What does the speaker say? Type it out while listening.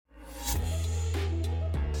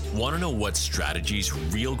Want to know what strategies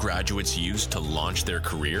real graduates use to launch their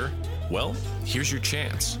career? Well, here's your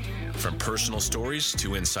chance. From personal stories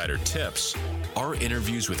to insider tips, our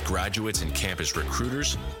interviews with graduates and campus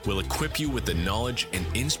recruiters will equip you with the knowledge and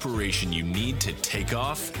inspiration you need to take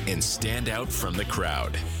off and stand out from the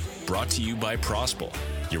crowd. Brought to you by Prospel,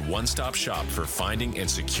 your one-stop shop for finding and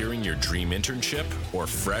securing your dream internship or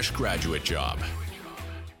fresh graduate job.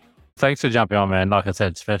 Thanks for jumping on, man. Like I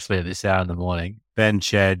said, especially at this hour in the morning. Ben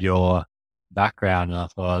shared your background and I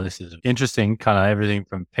thought, oh, this is interesting, kind of everything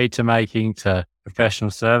from pizza making to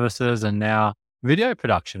professional services and now video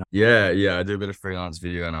production. Yeah. I do a bit of freelance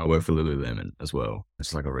video and I work for Lululemon as well.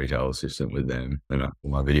 It's like a retail assistant with them. And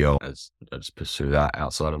my video, I just pursue that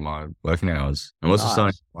outside of my working hours. I'm also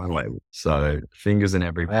starting wine label. So fingers in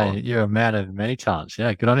every pot. You're a man of many talents.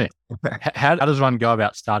 Yeah, good on you. How does one go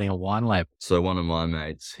about starting a wine label? So one of my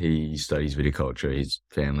mates, he studies viticulture. His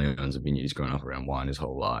family owns a vineyard. He's grown up around wine his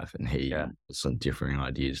whole life. And he had some differing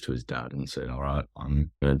ideas to his dad and said, all right, I'm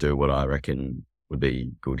going to do what I reckon would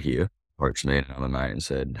be good here. Approached me and another mate and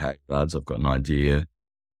said, hey, lads, I've got an idea.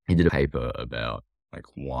 He did a paper about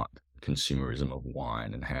what consumerism of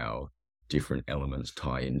wine and how different elements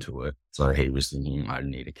tie into it. So he was thinking I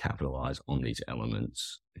need to capitalize on these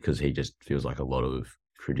elements because he just feels like a lot of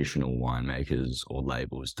traditional winemakers or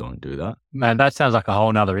labels don't do that. Man, that sounds like a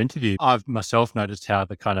whole nother interview. I've myself noticed how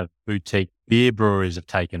the kind of boutique beer breweries have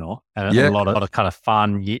taken off and a lot of kind of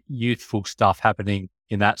fun, youthful stuff happening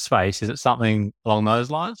in that space. Is it something along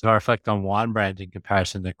those lines? If I reflect on wine brands in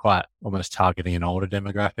comparison, they're quite almost targeting an older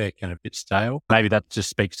demographic and a bit stale. Maybe that just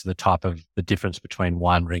speaks to the type of the difference between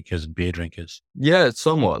wine drinkers and beer drinkers. Yeah, it's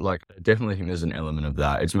somewhat. I definitely think there's an element of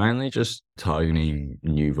that. It's mainly just targeting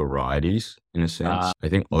new varieties in a sense. I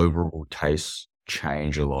think overall tastes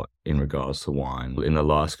change a lot in regards to wine. In the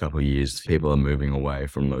last couple of years, people are moving away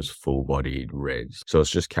from those full-bodied reds. So it's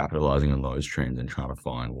just capitalizing on those trends and trying to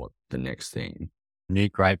find what the next thing. New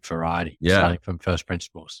grape variety, starting from first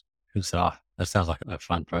principles. Good stuff. That sounds like a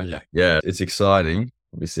fun project. Yeah, it's exciting.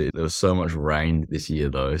 Obviously, there was so much rain this year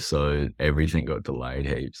though, so everything got delayed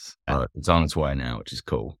heaps. But it's on its way now, which is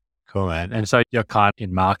cool. Cool, man. And so you're kind of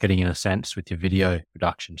in marketing in a sense with your video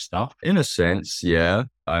production stuff? In a sense, yeah.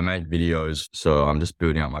 I make videos, so I'm just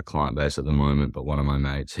building up my client base at the moment, but one of my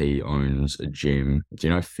mates, he owns a gym. Do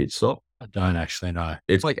you know Fitstop? I don't actually know.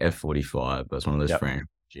 It's like F45, but it's one of those franchise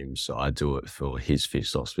gyms. So I do it for his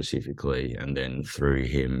Fitstop specifically. And then through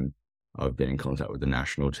him, I've been in contact with the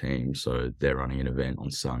national team. So they're running an event on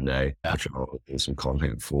Sunday, which I'll do some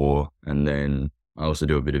content for. And then I also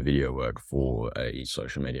do a bit of video work for a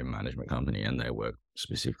social media management company, and they work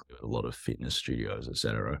specifically with a lot of fitness studios,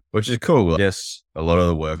 etc., which is cool. I guess a lot of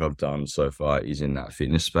the work I've done so far is in that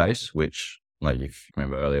fitness space, which, if you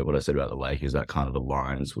remember earlier what I said about the Lakers, that kind of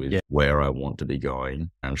aligns with where I want to be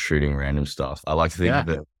going and shooting random stuff. I like to think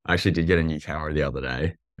that I actually did get a new camera the other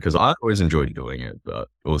day because I always enjoyed doing it, but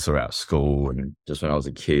also at school and just when I was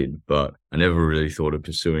a kid, but I never really thought of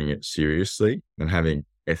pursuing it seriously. And having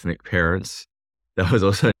ethnic parents, that was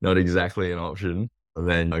also not exactly an option. And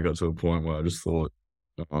then I got to a point where I just thought,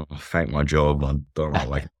 I hate my job. I don't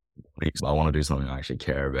I want to do something I actually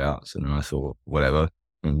care about. So then I thought, whatever.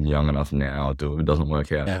 I'm young enough now, I'll do it. If it doesn't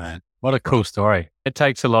work out. Yeah, man. What a cool story. It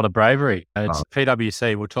takes a lot of bravery. It's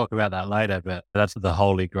PWC. We'll talk about that later, but that's the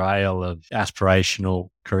holy grail of aspirational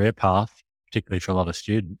career path, particularly for a lot of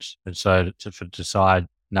students. And so to decide,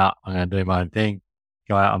 I'm going to do my own thing,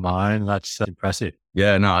 go out on my own, that's impressive.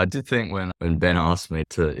 Yeah, no, I did think when Ben asked me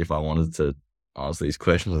if I wanted to ask these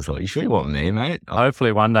questions, I thought, you sure you want me, mate?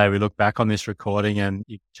 Hopefully one day we look back on this recording and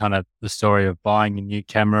you kind of the story of buying a new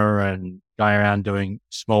camera and going around doing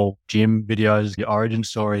small gym videos, your origin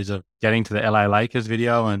stories of getting to the LA Lakers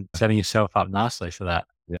video and setting yourself up nicely for that.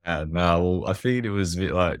 Yeah, no, well, I figured it was a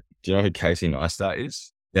bit like, do you know who Casey Neistat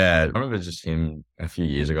is? Yeah, I remember just him a few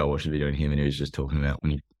years ago, I watched a video on him and he was just talking about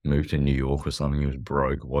when he moved to New York or something, he was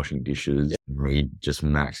broke washing dishes. He just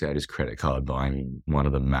maxed out his credit card buying one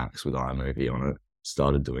of the Macs with iMovie on it.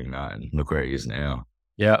 Started doing that and look where he is now.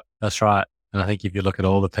 Yeah, that's right. And I think if you look at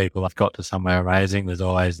all the people I've got to somewhere amazing, there's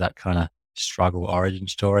always that kind of struggle origin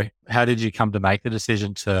story. How did you come to make the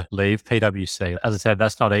decision to leave PWC? As I said,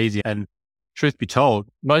 that's not easy. And truth be told,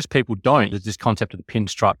 most people don't. There's this concept of the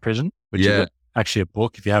pinstripe prison, which is actually a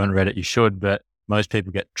book. If you haven't read it, you should. But most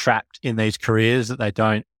people get trapped in these careers that they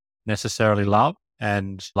don't necessarily love.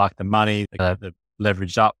 And like the money, they're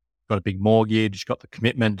leveraged up, got a big mortgage, got the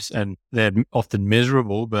commitments, and they're often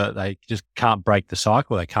miserable, but they just can't break the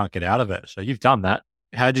cycle. They can't get out of it. So you've done that.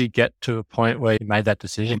 How did you get to a point where you made that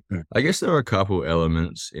decision? I guess there are a couple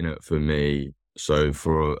elements in it for me. So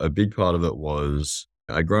for a big part of it was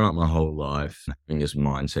I'd grown up my whole life having this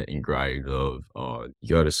mindset in grade of, you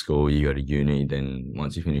go to school, you go to uni, then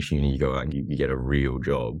once you finish uni, you go out and you get a real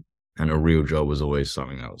job. And a real job was always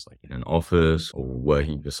something that was like in an office or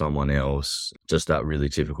working for someone else, just that really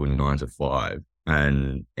typical 9 to 5.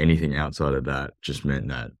 And anything outside of that just meant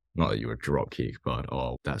that, not that you were a drop kick, but,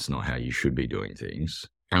 that's not how you should be doing things.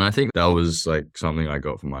 And I think that was like something I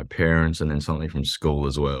got from my parents and then something from school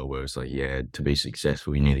as well, where it's like, yeah, to be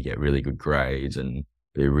successful, you need to get really good grades and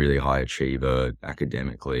be a really high achiever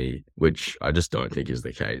academically, which I just don't think is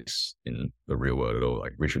the case in the real world at all.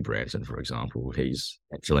 Like Richard Branson, for example, he's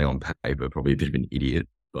actually on paper probably a bit of an idiot,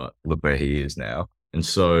 but look where he is now. And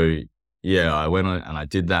so, yeah, I went on and I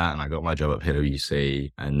did that and I got my job at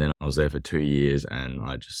PWC, and then I was there for 2 years and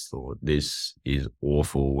I just thought, this is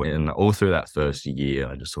awful. And all through that first year,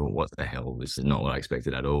 I just thought, what the hell? This is not what I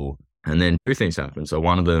expected at all. And then 2 things happened. So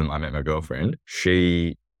one of them, I met my girlfriend.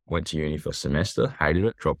 She went to uni for a semester, hated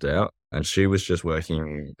it, dropped out. And she was just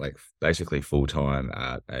working like basically full time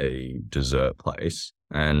at a dessert place.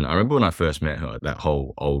 And I remember when I first met her, that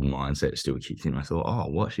whole old mindset still kicked in. I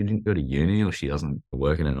thought, what? She didn't go to uni or she doesn't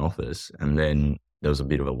work in an office. And then there was a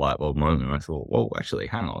bit of a light bulb moment. I thought, whoa, actually,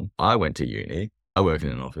 hang on. I went to uni. I work in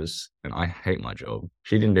an office and I hate my job.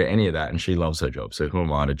 She didn't do any of that and she loves her job. So who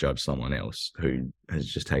am I to judge someone else who has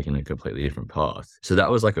just taken a completely different path? So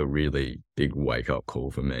that was like a really big wake up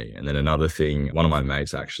call for me. And then another thing, one of my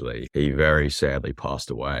mates actually, he very sadly passed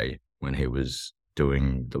away when he was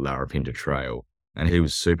doing the Larapinta Trail. And he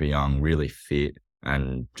was super young, really fit,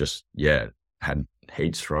 and just, had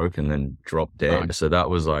heat stroke and then dropped dead. Right. So that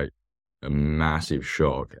was like a massive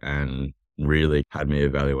shock and really had me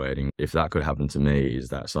evaluating, if that could happen to me, is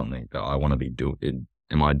that something that I want to be doing?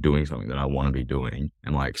 Am I doing something that I want to be doing?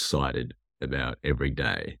 Am I excited about every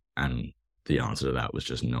day? And the answer to that was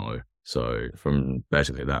just no. So from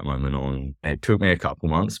basically that moment on, it took me a couple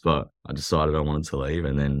months, but I decided I wanted to leave.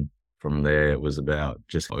 And then from there, it was about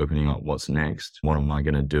just opening up what's next. What am I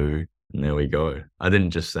going to do? And there we go. I didn't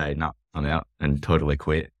just say, no, I'm out and totally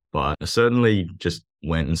quit. But I certainly just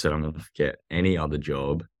went and said, I'm going to get any other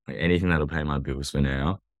job, like anything that'll pay my bills for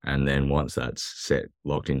now. And then once that's set,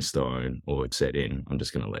 locked in stone or it's set in, I'm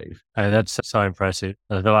just going to leave. Hey, that's so impressive.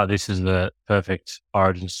 I feel like this is the perfect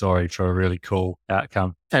origin story for a really cool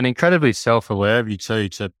outcome. And incredibly self-aware of you too,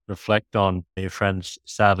 to reflect on your friends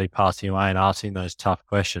sadly passing away and asking those tough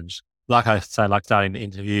questions. Like I say, like starting to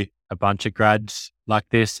interview a bunch of grads like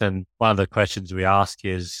this. And one of the questions we ask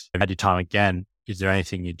is, had your time again, is there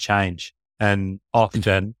anything you'd change? And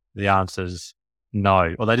often the answer is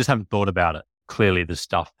no, or they just haven't thought about it. Clearly the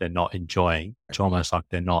stuff they're not enjoying, it's almost like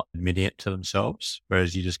they're not admitting it to themselves.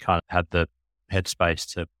 Whereas you just kind of had the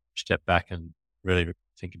headspace to step back and really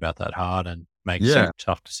think about that hard and make some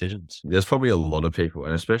tough decisions. There's probably a lot of people,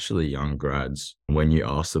 and especially young grads, when you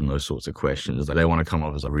ask them those sorts of questions, they want to come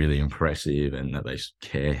off as really impressive and that they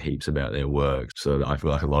care heaps about their work. So I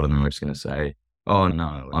feel like a lot of them are just going to say, oh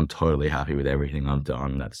no, I'm totally happy with everything I've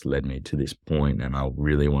done that's led me to this point and I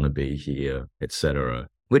really want to be here, etc.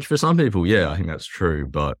 Which for some people, I think that's true.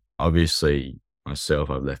 But obviously myself,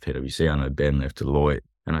 I've left PWC. I know Ben left Deloitte,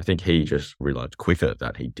 and I think he just realized quicker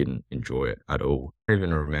that he didn't enjoy it at all. I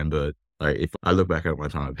even remember, like, if I look back at my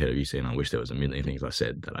time at PWC and I wish there was a million things I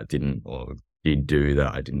said that I didn't or did do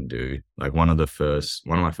that I didn't do. Like one of my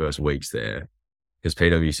first weeks there, because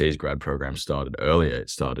PWC's grad program started earlier. It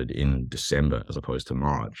started in December as opposed to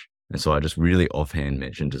March. And so I just really offhand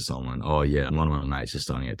mentioned to someone, one of my mates is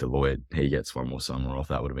starting at Deloitte. He gets one more summer off.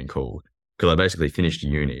 That would have been cool. Because I basically finished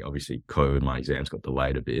uni. Obviously, COVID, my exams got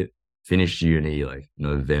delayed a bit. Finished uni like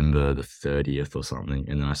November the 30th or something.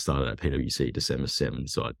 And then I started at PWC December 7th.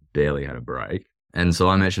 So I barely had a break. And so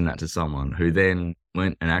I mentioned that to someone who then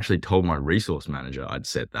went and actually told my resource manager I'd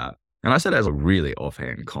said that. And I said it as a really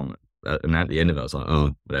offhand comment. And at the end of it, I was like,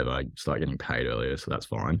 oh, whatever, I started getting paid earlier, so that's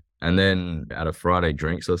fine. And then at a Friday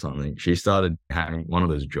drinks or something, she started having one of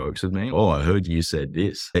those jokes with me. Oh, I heard you said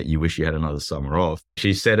this, that you wish you had another summer off.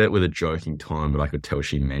 She said it with a joking tone, but I could tell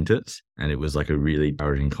she meant it. And it was like a really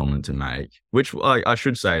encouraging comment to make, which I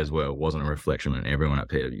should say as well, wasn't a reflection on everyone at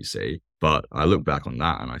PWC. But I look back on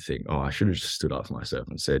that and I think, I should have just stood up for myself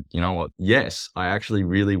and said, you know what? Yes, I actually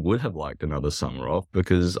really would have liked another summer off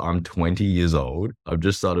because I'm 20 years old. I've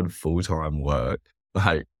just started full-time work.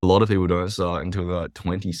 Like a lot of people don't start until they're like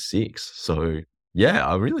 26. So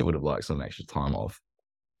I really would have liked some extra time off.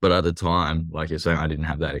 But at the time, like you're saying, I didn't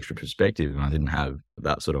have that extra perspective and I didn't have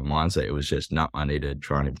that sort of mindset. It was just, no, I need to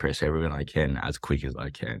try and impress everyone I can as quick as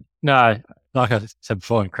I can. No, like I said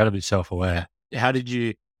before, incredibly self-aware. How did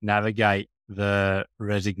you navigate the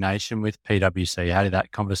resignation with PWC? How did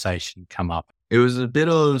that conversation come up? It was a bit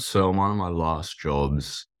of, so one of my last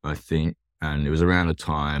jobs, I think, and it was around the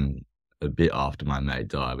time, a bit after my mate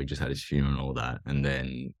died. We just had his funeral and all that. And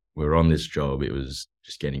then we were on this job. It was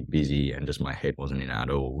just getting busy and just my head wasn't in at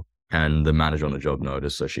all. And the manager on the job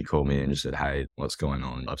noticed. So she called me and just said, hey, what's going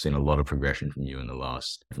on? I've seen a lot of progression from you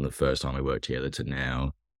from the first time we worked together to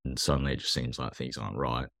now. And suddenly it just seems like things aren't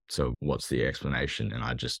right. So what's the explanation? And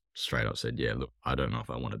I just straight up said, yeah, look, I don't know if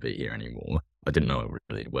I want to be here anymore. I didn't know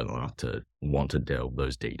really whether or not to want to delve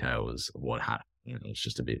those details of what happened. It was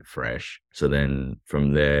just a bit fresh. So then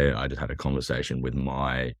from there, I just had a conversation with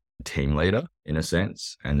my team leader in a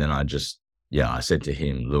sense. And then I said to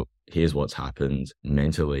him, look, here's what's happened.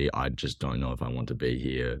 Mentally, I just don't know if I want to be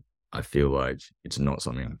here. I feel like it's not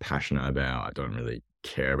something I'm passionate about. I don't really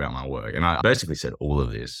care about my work. And I basically said all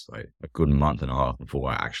of this like a good month and a half before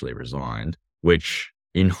I actually resigned, which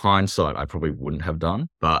in hindsight, I probably wouldn't have done.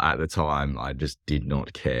 But at the time, I just did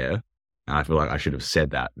not care. And I feel like I should have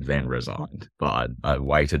said that, then resigned. But I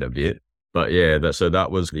waited a bit. But yeah, so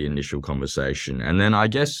that was the initial conversation. And then I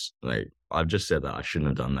guess like I've just said that I shouldn't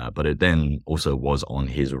have done that. But it then also was on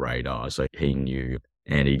his radar. So he knew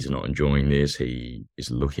Andy's not enjoying this. He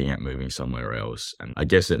is looking at moving somewhere else. And I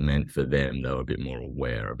guess it meant for them, they were a bit more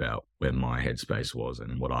aware about where my headspace was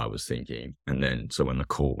and what I was thinking. And then, so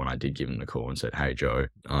when I did give him the call and said, hey, Joe,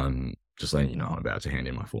 I'm just letting you know I'm about to hand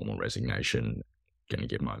in my formal resignation, going to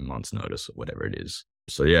give my month's notice or whatever it is.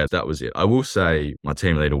 So yeah, that was it. I will say my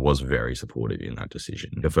team leader was very supportive in that decision.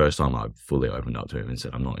 The first time I fully opened up to him and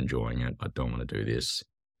said, I'm not enjoying it. I don't want to do this.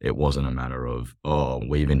 It wasn't a matter of, oh,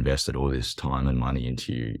 we've invested all this time and money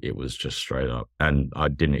into you. It was just straight up. And I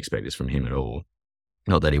didn't expect this from him at all.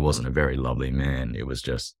 Not that he wasn't a very lovely man. It was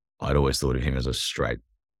just, I'd always thought of him as a straight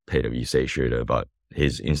PWC shooter, but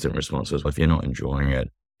his instant response was, if you're not enjoying it,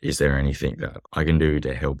 is there anything that I can do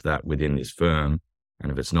to help that within this firm?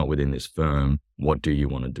 And if it's not within this firm, what do you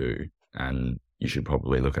want to do? And you should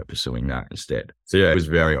probably look at pursuing that instead. So yeah, it was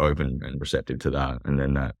very open and receptive to that. And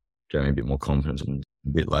then that gave me a bit more confidence. And a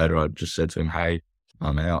bit later, I just said to him, hey,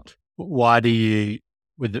 I'm out. Why do you,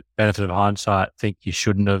 with the benefit of hindsight, think you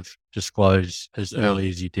shouldn't have disclosed as early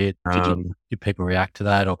as you did? Did people react to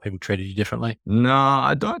that or people treated you differently? No,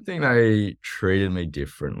 I don't think they treated me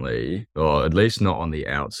differently, or at least not on the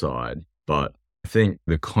outside. But I think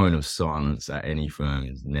the cone of silence at any firm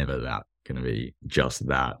is never that going to be just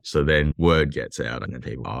that. So then word gets out and then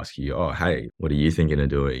people ask you, oh, hey, what are you thinking of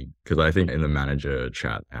doing? Because I think in the manager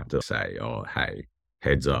chat, I have to say, oh, hey,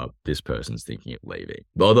 heads up, this person's thinking of leaving.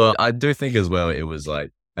 Although I do think as well, it was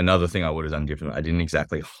like another thing I would have done differently. I didn't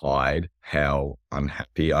exactly hide how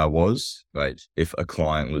unhappy I was. Like if a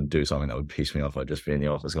client would do something that would piss me off, I'd just be in the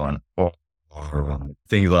office going, oh,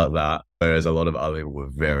 things like that. Whereas a lot of other people were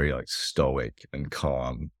very like stoic and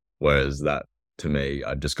calm. Whereas that to me,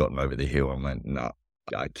 I'd just gotten over the hill and went, no,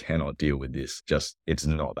 I cannot deal with this. Just, it's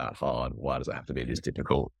not that hard. Why does it have to be this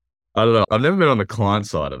difficult? I don't know. I've never been on the client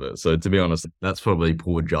side of it. So to be honest, that's probably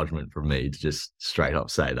poor judgment from me to just straight up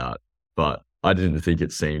say that. But I didn't think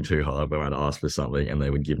it seemed too hard when I'd ask for something and they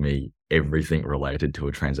would give me everything related to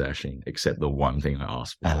a transaction except the one thing I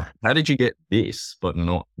asked for. How did you get this, but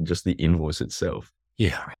not just the invoice itself?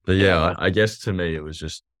 Yeah. But yeah, I guess to me, it was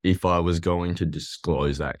just, if I was going to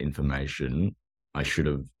disclose that information, I should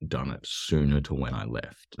have done it sooner to when I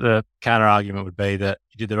left. The counter argument would be that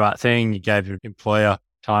you did the right thing. You gave your employer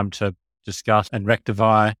time to discuss and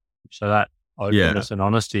rectify. So that openness and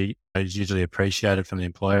honesty is usually appreciated from the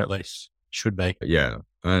employer, at least should be. Yeah.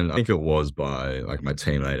 And I think it was by like my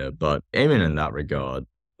team leader, but even in that regard,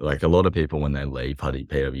 like a lot of people, when they leave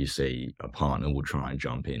PWC, a partner will try and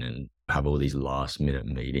jump in and have all these last minute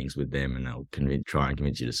meetings with them and they'll try and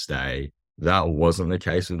convince you to stay. That wasn't the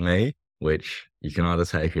case with me, which you can either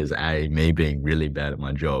take as A, me being really bad at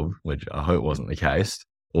my job, which I hope wasn't the case,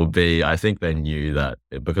 or B, I think they knew that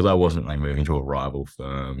because I wasn't like moving to a rival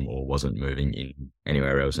firm or wasn't moving in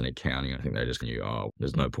anywhere else in accounting, I think they just knew, oh,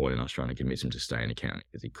 there's no point in us trying to convince him to stay in accounting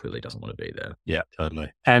because he clearly doesn't want to be there. Yeah,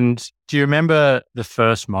 totally. And do you remember the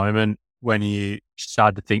first moment when you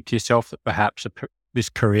started to think to yourself that perhaps this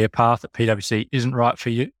career path at PWC isn't right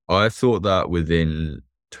for you? I thought that within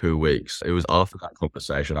 2 weeks. It was after that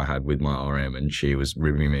conversation I had with my RM and she was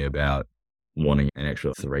ribbing me about wanting an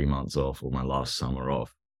extra 3 months off or my last summer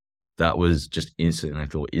off. That was just instant. I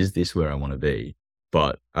thought, is this where I want to be?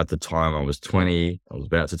 But at the time I was 20, I was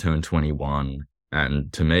about to turn 21.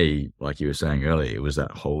 And to me, like you were saying earlier, it was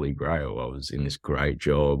that holy grail. I was in this great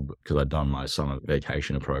job because I'd done my summer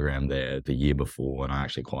vacation program there the year before and I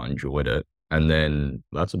actually quite enjoyed it. And then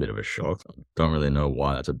that's a bit of a shock. I don't really know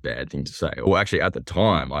why that's a bad thing to say. Well, actually, at the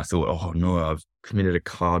time, I thought, oh, no, I've committed a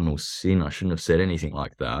cardinal sin. I shouldn't have said anything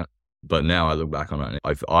like that. But now I look back on it,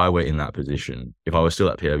 if I were in that position, if I was still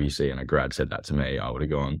at PWC and a grad said that to me, I would have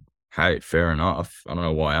gone, hey, fair enough. I don't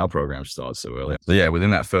know why our program starts so early. So yeah,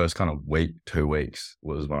 within that first kind of week, 2 weeks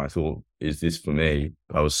was when I thought, is this for me?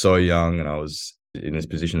 I was so young and I was in this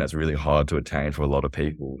position that's really hard to attain for a lot of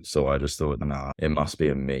people. So I just thought, nah, it must be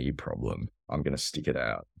a me problem. I'm going to stick it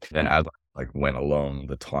out. Then as I went along,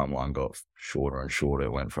 the timeline got shorter and shorter.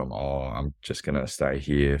 It went from, I'm just going to stay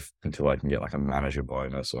here until I can get like a manager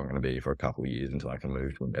bonus, or I'm going to be here for a couple of years until I can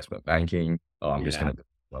move to investment banking. I'm just going to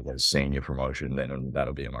like a senior promotion, then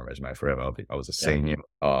that'll be on my resume forever. I was a senior.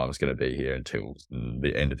 I was going to be here until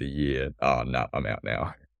the end of the year. No, I'm out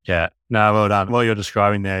now. Yeah. No, well done. What you're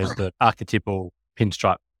describing there is the archetypal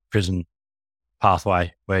pinstripe prison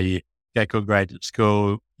pathway where you get good grades at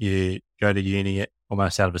school, you go to uni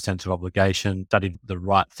almost out of a sense of obligation, study the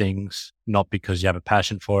right things, not because you have a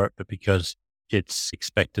passion for it, but because it's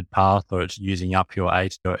expected path or it's using up your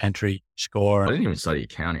entry score. I didn't even study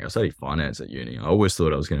accounting. I studied finance at uni. I always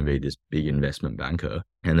thought I was going to be this big investment banker.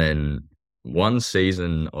 And then one busy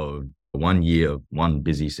season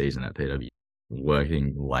at PW,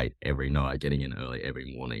 working late every night, getting in early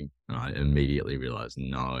every morning. And I immediately realized,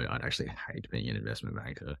 no, I'd actually hate being an investment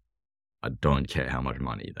banker. I don't care how much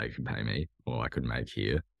money they can pay me or I could make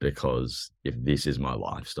here, because if this is my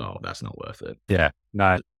lifestyle, that's not worth it. Yeah,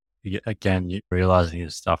 no. Again, you're realizing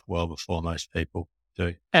this stuff well before most people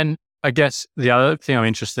do. And I guess the other thing I'm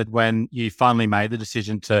interested, when you finally made the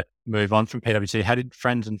decision to move on from PwC, how did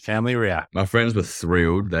friends and family react? My friends were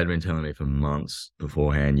thrilled. They'd been telling me for months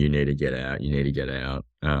beforehand, you need to get out, you need to get out.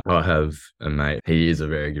 I have a mate, he is a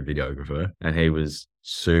very good videographer, and he was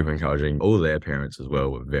super encouraging. All their parents as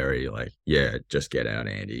well were very like, yeah, just get out,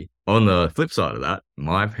 Andy. On the flip side of that,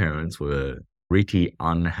 my parents were pretty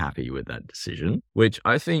unhappy with that decision, which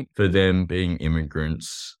I think for them, being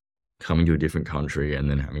immigrants, coming to a different country and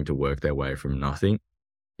then having to work their way from nothing,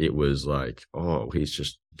 it was like, he's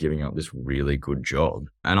just giving up this really good job.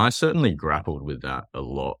 And I certainly grappled with that a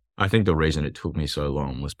lot. I think the reason it took me so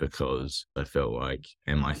long was because I felt like,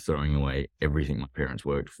 am I throwing away everything my parents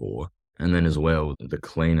worked for? And then as well, the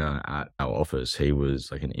cleaner at our office, he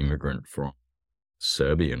was like an immigrant from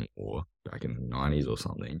Serbian war back in the 90s or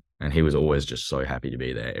something. And he was always just so happy to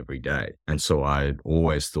be there every day. And so I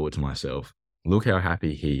always thought to myself, look how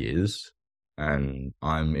happy he is. And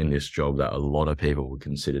I'm in this job that a lot of people would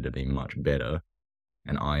consider to be much better.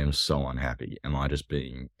 And I am so unhappy. Am I just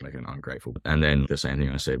being like an ungrateful? And then the same thing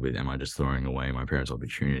I said with, am I just throwing away my parents'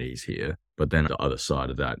 opportunities here? But then the other side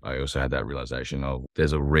of that, I also had that realization of,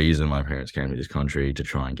 there's a reason my parents came to this country, to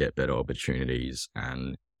try and get better opportunities.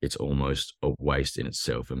 And it's almost a waste in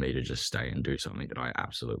itself for me to just stay and do something that I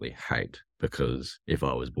absolutely hate. Because if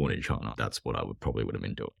I was born in China, that's what I probably would have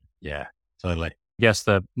been doing. Yeah, totally. I guess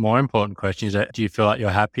the more important question is, do you feel like you're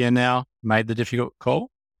happier now, made the difficult call?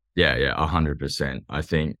 Yeah, 100%. I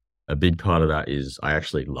think a big part of that is I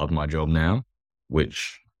actually love my job now,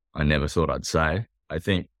 which I never thought I'd say. I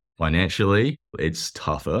think financially it's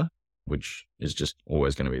tougher, which is just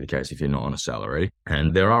always going to be the case if you're not on a salary.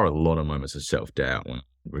 And there are a lot of moments of self-doubt when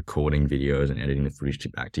recording videos and editing the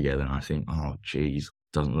footage back together. And I think, it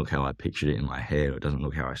doesn't look how I pictured it in my head. Or it doesn't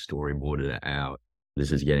look how I storyboarded it out.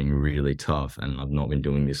 This is getting really tough, and I've not been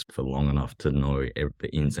doing this for long enough to know the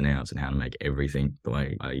ins and outs and how to make everything the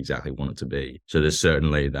way I exactly want it to be. So there's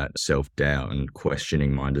certainly that self-doubt and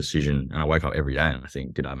questioning my decision. And I wake up every day and I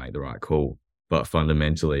think, did I make the right call? But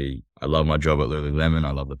fundamentally, I love my job at Lululemon.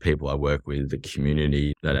 I love the people I work with, the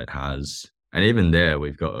community that it has. And even there,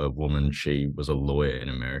 we've got a woman, she was a lawyer in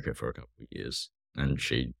America for a couple of years, and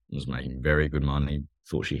she was making very good money,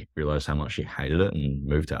 thought she realized how much she hated it and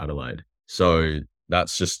moved to Adelaide. So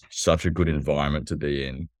that's just such a good environment to be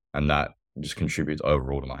in. And that just contributes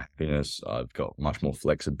overall to my happiness. I've got much more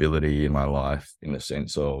flexibility in my life in the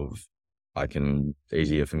sense of it's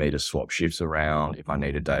easier for me to swap shifts around if I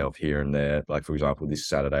need a day off here and there. Like, for example, this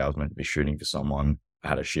Saturday, I was meant to be shooting for someone. I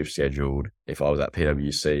had a shift scheduled. If I was at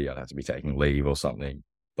PWC, I'd have to be taking leave or something.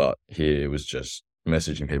 But here it was just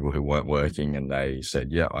messaging people who weren't working, and they said,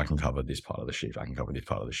 yeah, I can cover this part of the shift. I can cover this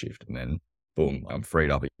part of the shift. And then boom, I'm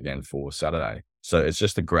freed up again for Saturday. So it's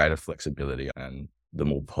just the greater flexibility and the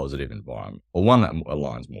more positive environment, or one that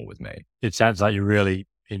aligns more with me. It sounds like you're really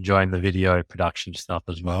enjoying the video production stuff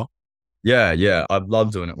as well. Yeah. I've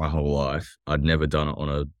loved doing it my whole life. I'd never done it on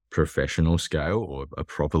a professional scale or a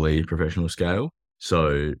properly professional scale.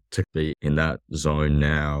 So to be in that zone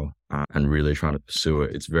now and really trying to pursue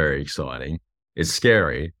it, it's very exciting. It's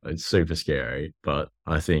scary. It's super scary. But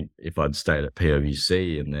I think if I'd stayed at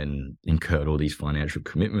PWC and then incurred all these financial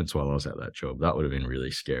commitments while I was at that job, that would have been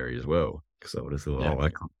really scary as well. because I would have thought, Yeah. I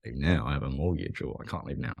can't leave now. I have a mortgage, or I can't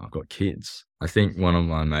leave now. I've got kids. I think one of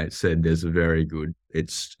my mates said there's a very good,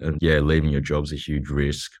 leaving your job's a huge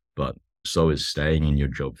risk, but so is staying in your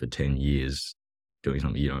job for 10 years doing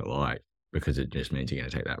something you don't like, because it just means you're going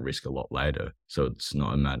to take that risk a lot later. So it's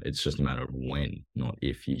just a matter of when, not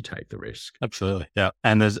if you take the risk. Absolutely. Yeah.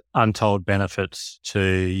 And there's untold benefits to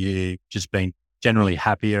you just being generally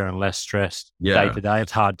happier and less stressed day to day.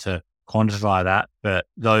 It's hard to quantify that, but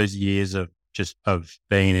those years of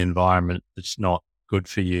being in an environment that's not good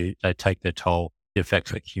for you, they take their toll. The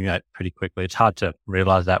effects accumulate pretty quickly. It's hard to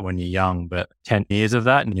realize that when you're young, but 10 years of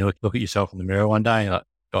that, and you look at yourself in the mirror one day and you're like,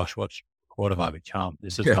 gosh, what have I become?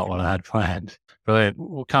 This is not what I had planned. Brilliant.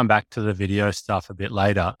 We'll come back to the video stuff a bit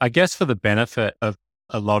later. I guess for the benefit of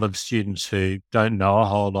a lot of students who don't know a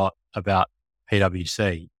whole lot about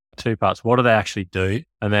PWC, two parts. What do they actually do?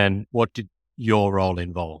 And then what did your role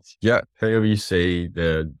involve? Yeah, PWC,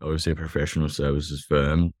 they're obviously a professional services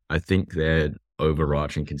firm. I think they're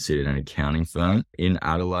overarching considered an accounting firm. In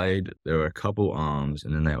Adelaide, there are a couple arms,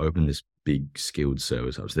 and then they opened this big skilled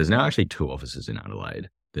service hub. So there's now actually 2 offices in Adelaide.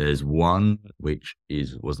 There's one which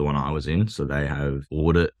was the one I was in. So they have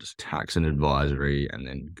audit, tax and advisory, and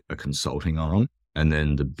then a consulting arm. And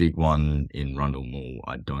then the big one in Rundle Mall,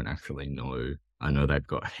 I don't actually know. I know they've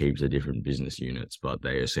got heaps of different business units, but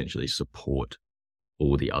they essentially support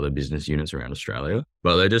all the other business units around Australia.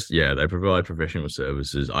 But they provide professional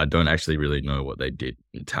services. I don't actually really know what they did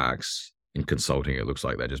in tax. In consulting, it looks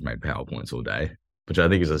like they just made PowerPoints all day, which I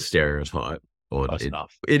think is a stereotype.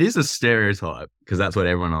 It is a stereotype, because that's what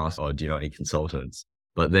everyone asks. Oh, do you know any consultants?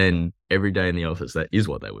 But then every day in the office, that is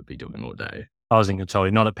what they would be doing all day. I was in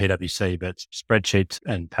consulting, not at PWC, but spreadsheets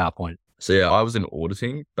and PowerPoint. So I was in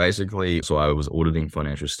auditing, basically. So I was auditing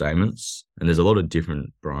financial statements, and there's a lot of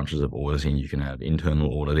different branches of auditing. You can have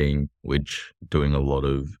internal auditing, which doing a lot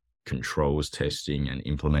of controls testing and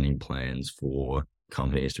implementing plans for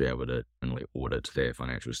companies to be able to audit their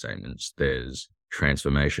financial statements. There's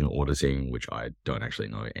transformation auditing, which I don't actually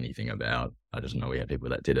know anything about. I just know we had people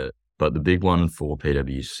that did it. But the big one for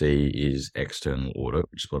PWC is external audit,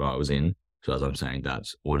 which is what I was in. So as I'm saying,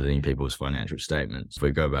 that's auditing people's financial statements. If we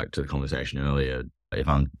go back to the conversation earlier, if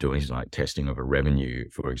I'm doing something like testing of a revenue,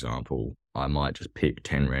 for example, I might just pick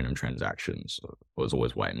 10 random transactions. Well, it's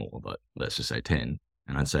always way more, but let's just say 10.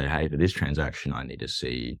 And I'd say, hey, for this transaction, I need to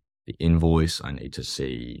see the invoice. I need to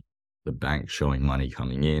see the bank showing money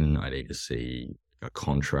coming in. I need to see a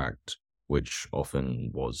contract, which often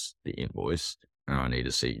was the invoice. And I need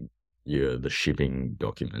to see the shipping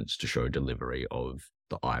documents to show delivery of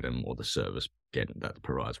the item or the service that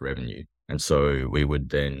provides revenue. And so we would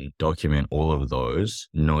then document all of those,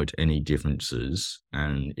 note any differences.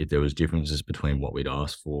 And if there was differences between what we'd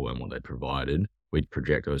asked for and what they provided, we'd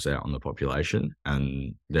project those out on the population.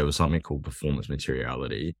 And there was something called performance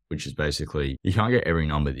materiality, which is basically, you can't get every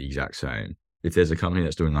number the exact same. If there's a company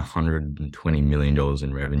that's doing $120 million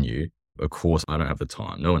in revenue, of course, I don't have the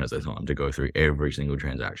time. No one has the time to go through every single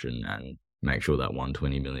transaction and make sure that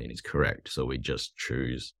 120 million is correct. So we just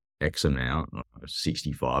choose X amount,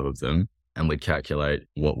 65 of them, and we calculate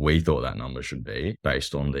what we thought that number should be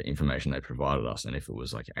based on the information they provided us. And if it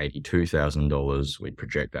was like $82,000, we'd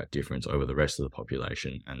project that difference over the rest of the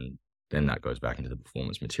population. And then that goes back into the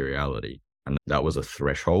performance materiality. And that was a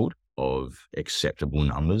threshold of acceptable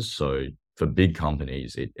numbers. So for big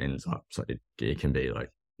companies, it ends up, so it can be like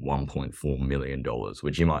 $1.4 million,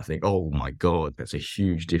 which you might think, oh my God, that's a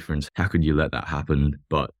huge difference. How could you let that happen?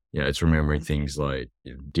 But it's remembering things like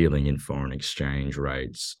dealing in foreign exchange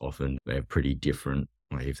rates. Often they're pretty different.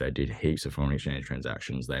 Like if they did heaps of foreign exchange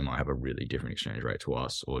transactions, they might have a really different exchange rate to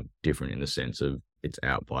us, or different in the sense of it's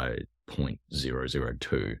out by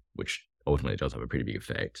 0.002, which ultimately does have a pretty big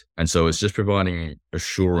effect. And so it's just providing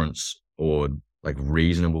assurance, or like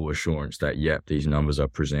reasonable assurance that, these numbers are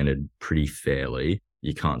presented pretty fairly.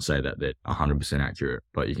 You can't say that they're 100% accurate,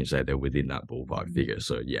 but you can say they're within that ballpark figure.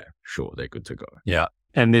 So sure, they're good to go. Yeah.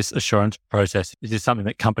 And this assurance process, is this something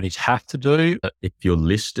that companies have to do? If you're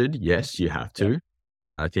listed, yes, you have to. Yeah.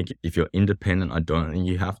 I think if you're independent, I don't think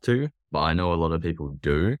you have to, but I know a lot of people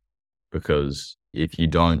do, because if you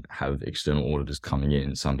don't have external auditors coming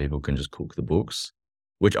in, some people can just cook the books,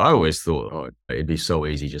 which I always thought, it'd be so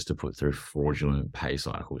easy just to put through fraudulent pay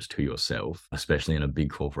cycles to yourself, especially in a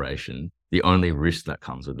big corporation. The only risk that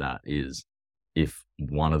comes with that is if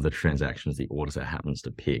one of the transactions the auditor happens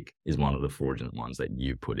to pick is one of the fraudulent ones that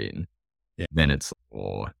you put in, then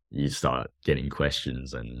you start getting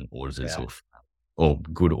questions, and auditors or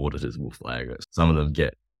good auditors will flag it. Some of them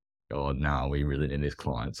get oh, no, we really need this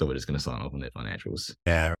client, so we're just going to sign off on their financials.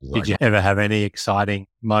 Yeah. Did you ever have any exciting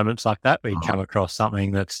moments like that where you come across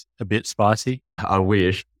something that's a bit spicy? I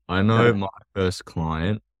wish. I know my first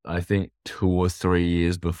client, I think 2 or 3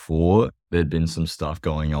 years before, there'd been some stuff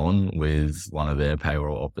going on with one of their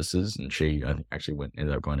payroll officers, and she, I think, actually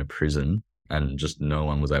ended up going to prison, and just no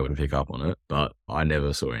one was able to pick up on it. But I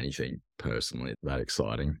never saw anything personally that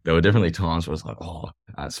exciting. There were definitely times where I was like, oh,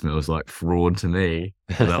 that smells like fraud to me.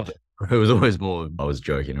 It was always more, I was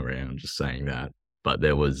joking around, just saying that. But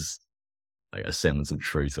there was like a semblance of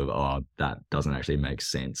truth of, oh, that doesn't actually make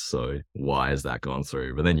sense. So why has that gone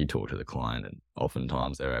through? But then you talk to the client, and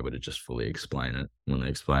oftentimes they're able to just fully explain it. When they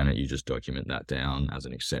explain it, you just document that down as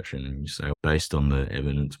an exception. And you say, based on the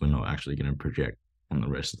evidence, we're not actually going to project on the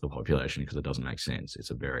rest of the population because it doesn't make sense.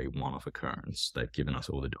 It's a very one-off occurrence. They've given us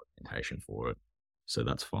all the documentation for it. So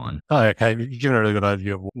that's fine. Oh, okay. You've given a really good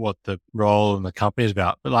overview of what the role in the company is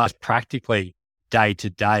about. But like practically, day to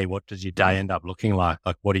day, what does your day end up looking like?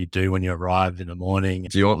 Like, what do you do when you arrive in the morning?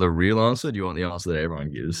 Do you want the real answer? Do you want the answer that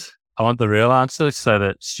everyone gives? I want the real answer so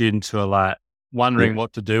that students who are like wondering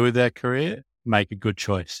what to do with their career make a good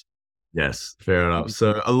choice. Yes, fair enough.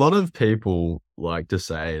 So a lot of people like to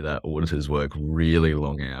say that auditors work really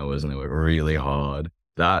long hours and they work really hard.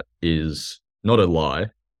 That is not a lie,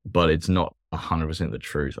 but it's not 100% the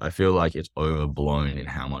truth. I feel like it's overblown in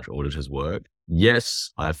how much auditors work.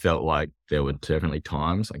 Yes, I felt like there were definitely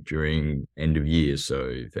times like during end of year.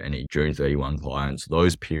 So for any June 31 clients,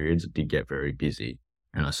 those periods did get very busy.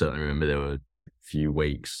 And I certainly remember there were a few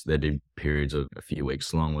weeks, there did periods of a few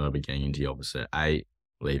weeks long where I'd be getting into the office at 8,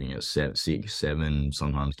 leaving at 6, 7,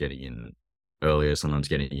 sometimes getting in earlier, sometimes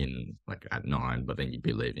getting in like at 9, but then you'd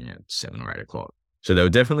be leaving at 7 or 8 o'clock. So there were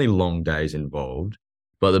definitely long days involved.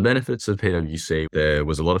 But the benefits of PWC, there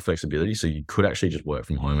was a lot of flexibility. So you could actually just work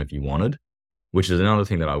from home if you wanted, which is another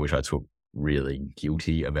thing that I wish I took really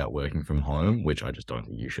guilty about working from home, which I just don't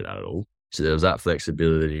think you should at all. So there was that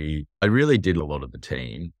flexibility. I really did a lot of the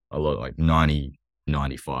team, a lot, like 95%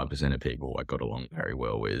 of people I got along very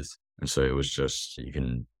well with. And so it was just, you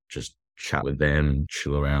can just chat with them,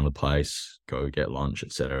 chill around the place, go get lunch,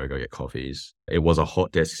 etc., go get coffees. It was a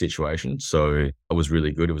hot desk situation, so it was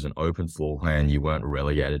really good. It was an open floor plan. You weren't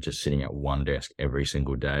relegated to sitting at one desk every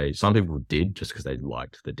single day. Some people did just because they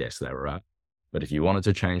liked the desk they were at. But if you wanted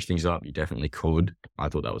to change things up, you definitely could. I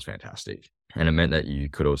thought that was fantastic. And it meant that you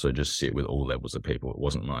could also just sit with all levels of people. It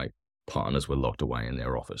wasn't like partners were locked away in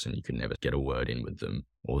their office and you could never get a word in with them,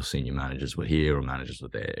 or senior managers were here or managers were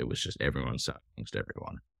there. It was just everyone sat amongst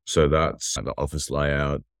everyone. So that's the office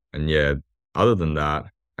layout. And yeah, other than that,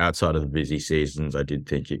 outside of the busy seasons, I did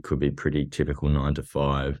think it could be pretty typical 9 to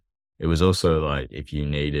 5. It was also like, if you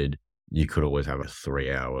needed, you could always have a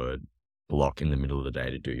 3-hour block in the middle of the day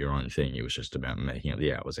to do your own thing. It was just about making up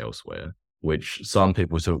the hours elsewhere, which some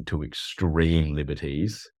people took to extreme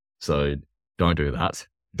liberties. So don't do that.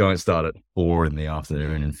 Don't start at 4 in the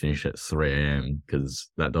afternoon and finish at 3 a.m. because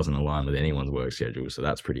that doesn't align with anyone's work schedule. So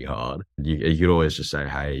that's pretty hard. You could always just say,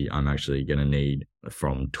 hey, I'm actually going to need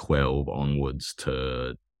from 12 onwards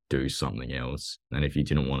to do something else. And if you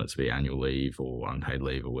didn't want it to be annual leave or unpaid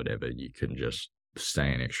leave or whatever, you can just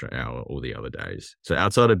stay an extra hour all the other days. So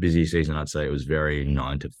outside of busy season, I'd say it was very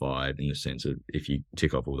 9 to 5 in the sense of if you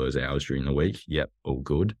tick off all those hours during the week, yep, all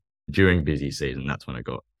good. During busy season, that's when it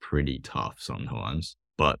got pretty tough sometimes.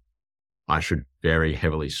 But I should very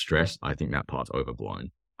heavily stress, I think that part's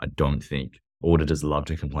overblown. I don't think auditors love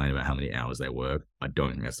to complain about how many hours they work. I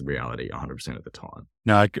don't think that's the reality 100% of the time.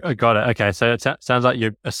 No, I got it. Okay, so it sounds like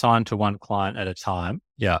you're assigned to one client at a time.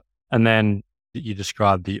 Yeah. And then you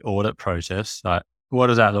described the audit process. Like, what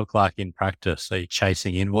does that look like in practice? Are you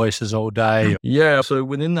chasing invoices all day? Yeah. So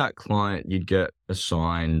within that client, you'd get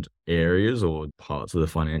assigned areas or parts of the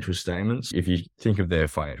financial statements. If you think of their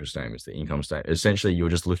financial statements, the income statement, essentially you're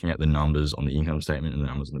just looking at the numbers on the income statement and the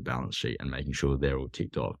numbers on the balance sheet and making sure they're all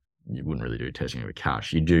ticked off. You wouldn't really do testing over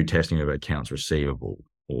cash. You do testing over accounts receivable.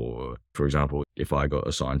 Or, for example, if I got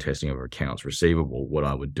assigned testing over accounts receivable, what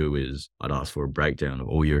I would do is I'd ask for a breakdown of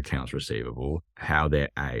all your accounts receivable, how they're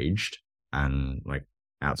aged, and like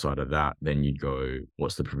outside of that, then you'd go,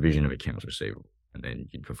 what's the provision of accounts receivable? And then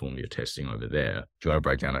you'd perform your testing over there. Do you want a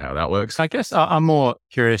breakdown of how that works? I guess I'm more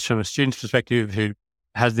curious from a student's perspective who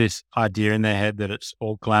has this idea in their head that it's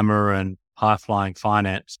all glamour and high-flying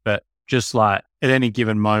finance, but just like at any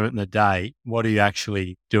given moment in the day, what are you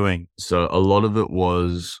actually doing? So a lot of it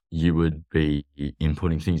was you would be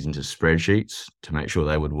inputting things into spreadsheets to make sure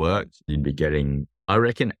they would work. You'd be getting, I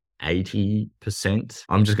reckon, 80%.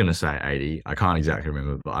 I'm just going to say 80. I can't exactly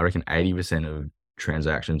remember, but I reckon 80% of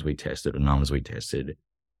transactions we tested or numbers we tested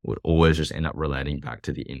would always just end up relating back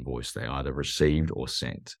to the invoice they either received or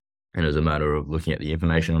sent. And it was a matter of looking at the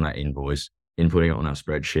information on that invoice, inputting it on our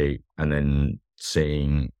spreadsheet, and then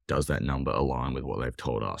seeing, does that number align with what they've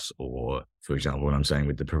told us? Or, for example, what I'm saying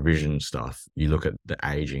with the provision stuff, you look at the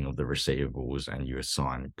aging of the receivables and you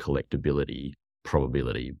assign collectability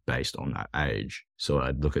probability based on that age. So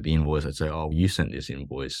I'd look at the invoice, I'd say, oh, you sent this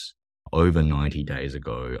invoice over 90 days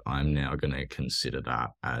ago. I'm now going to consider that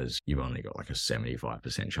as you've only got like a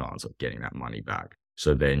 75% chance of getting that money back.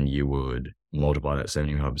 So then you would multiply that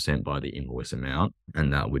 75% by the invoice amount,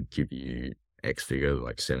 and that would give you X figure,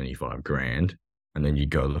 like 75 grand. And then you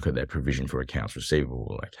go look at their provision for accounts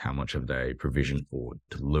receivable, like how much have they provisioned for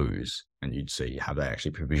to lose? And you'd see, have they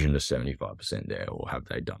actually provisioned a 75% there, or have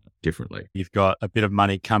they done it differently? You've got a bit of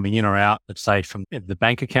money coming in or out, let's say from the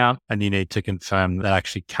bank account, and you need to confirm that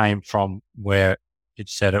actually came from where it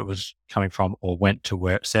said it was coming from or went to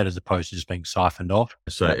where it said, as opposed to just being siphoned off.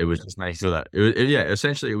 So it was just making sure that,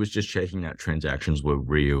 essentially it was just checking that transactions were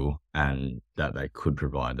real and that they could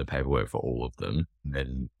provide the paperwork for all of them. And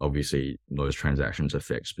then obviously those transactions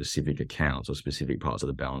affect specific accounts or specific parts of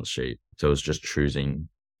the balance sheet. So it was just choosing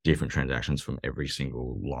different transactions from every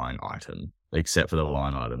single line item, except for the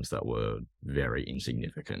line items that were very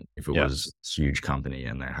insignificant. If it was a huge company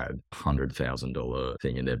and they had $100,000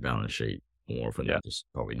 thing in their balance sheet, more often than just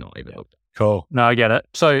probably not even looked at. Cool. No, I get it.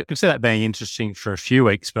 So I could see that being interesting for a few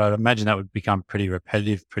weeks, but I'd imagine that would become pretty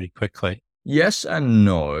repetitive pretty quickly. Yes and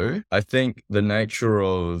no. I think the nature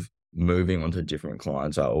of moving onto different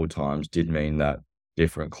clients at all times did mean that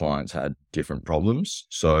different clients had different problems.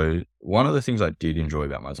 So one of the things I did enjoy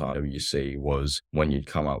about my time at PWC was when you'd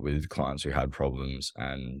come up with clients who had problems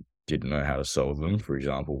and didn't know how to solve them. For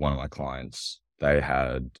example, one of my clients, they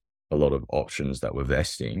had a lot of options that were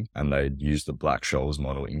vesting and they'd used the Black-Scholes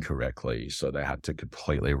model incorrectly. So they had to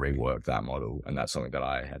completely rework that model. And that's something that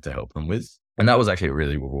I had to help them with. And that was actually a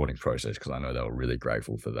really rewarding process because I know they were really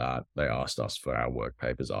grateful for that. They asked us for our work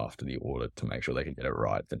papers after the audit to make sure they could get it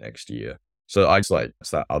right the next year. So I just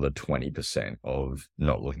it's that other 20% of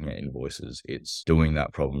not looking at invoices. It's doing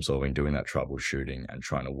that problem solving, doing that troubleshooting and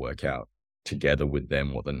trying to work out together with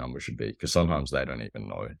them what the number should be, because sometimes they don't even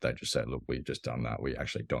know. They just say, look, we've just done that, we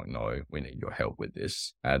actually don't know, we need your help with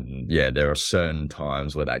this. And there are certain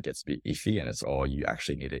times where that gets a bit iffy and it's, you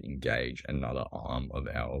actually need to engage another arm of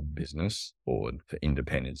our business, or for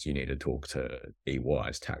independence you need to talk to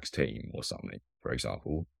EY's tax team or something, for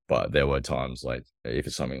example. But there were times like, if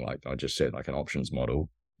it's something like I just said, like an options model,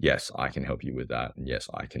 yes, I can help you with that, and yes,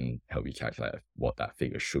 I can help you calculate what that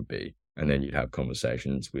figure should be. And then you'd have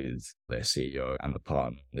conversations with their CEO and the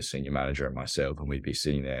partner, the senior manager and myself, and we'd be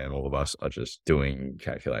sitting there and all of us are just doing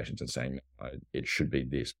calculations and saying, it should be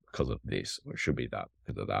this because of this, or it should be that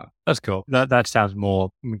because of that. That's cool. That sounds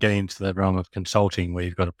more getting into the realm of consulting where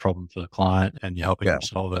you've got a problem for the client and you're helping them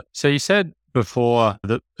solve it. So you said before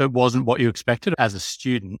that it wasn't what you expected. As a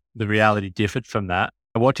student, the reality differed from that.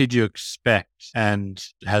 What did you expect and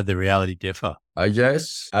how did the reality differ? I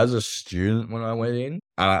guess as a student when I went in,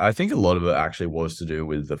 I think a lot of it actually was to do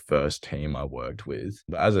with the first team I worked with.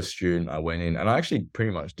 But as a student, I went in and I actually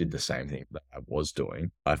pretty much did the same thing that I was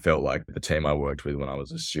doing. I felt like the team I worked with when I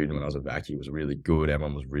was a student, when I was a vackie, was really good.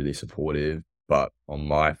 Everyone was really supportive. But on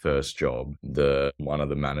my first job, one of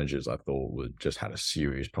the managers I thought just had a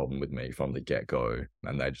serious problem with me from the get-go.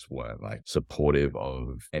 And they just weren't supportive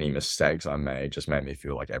of any mistakes I made. Just made me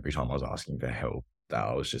feel like every time I was asking for help, that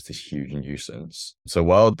I was just this huge nuisance. So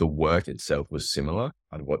while the work itself was similar,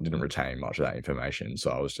 I didn't retain much of that information.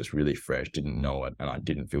 So I was just really fresh, didn't know it, and I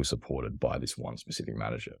didn't feel supported by this one specific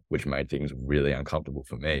manager, which made things really uncomfortable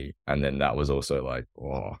for me. And then that was also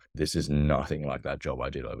this is nothing like that job I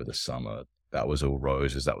did over the summer. That was all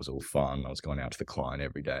roses. That was all fun. I was going out to the client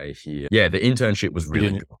every day here. Yeah, the internship was really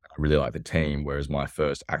good. I really liked the team. Whereas my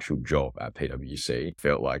first actual job at PWC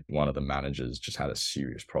felt like one of the managers just had a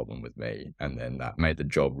serious problem with me. And then that made the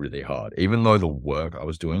job really hard. Even though the work I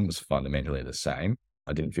was doing was fundamentally the same,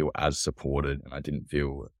 I didn't feel as supported and I didn't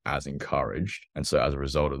feel as encouraged. And so as a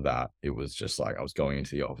result of that, it was just I was going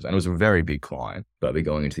into the office and it was a very big client, but I'd be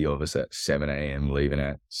going into the office at 7 a.m., leaving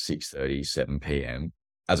at 6:30, 7 p.m.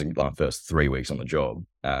 as my first 3 weeks on the job,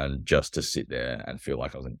 and just to sit there and feel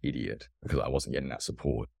like I was an idiot because I wasn't getting that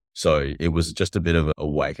support. So it was just a bit of a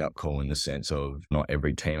wake-up call in the sense of not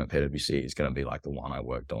every team at PWC is going to be like the one I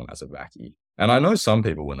worked on as a vackie. And I know some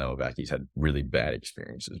people when they were vackies had really bad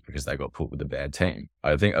experiences because they got put with a bad team.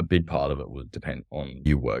 I think a big part of it would depend on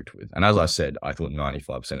who you worked with. And as I said, I thought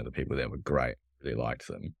 95% of the people there were great, really liked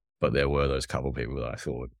them. But there were those couple of people that I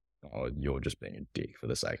thought, you're just being a dick for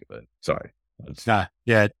the sake of it. Sorry. No,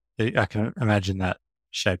 yeah, I can imagine that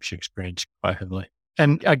shapes your experience quite heavily.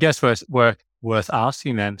 And I guess worth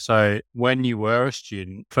asking then. So when you were a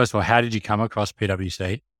student, first of all, how did you come across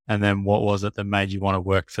PWC? And then what was it that made you want to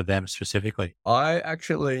work for them specifically? I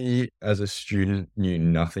actually, as a student, knew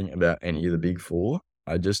nothing about any of the big four.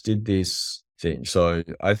 I just did this thing. So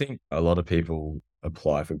I think a lot of people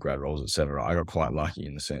apply for grad roles, etc. I got quite lucky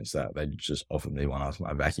in the sense that they just offered me one after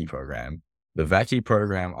my VACI program. The VACI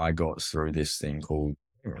program I got through this thing called,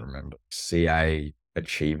 I don't remember, CA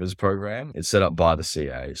Achievers program. It's set up by the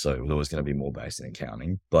CA, so it was always going to be more based in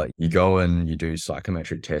accounting. But you go and you do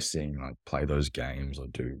psychometric testing, like play those games or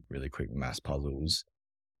do really quick maths puzzles.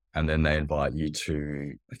 And then they invite you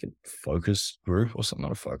to like a focus group or something,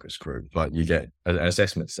 not a focus group, but you get an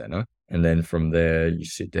assessment center. And then from there, you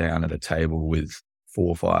sit down at a table with 4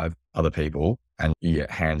 or 5 other people and you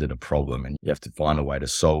get handed a problem and you have to find a way to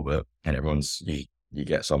solve it. And you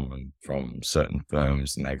get someone from certain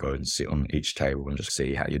firms and they go and sit on each table and just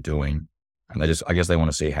see how you're doing. And I guess they want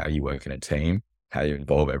to see how you work in a team, how you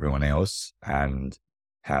involve everyone else, and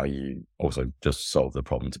how you also just solve the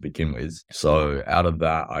problem to begin with. So out of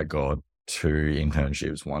that, I got 2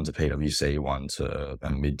 internships, one to PWC, one to a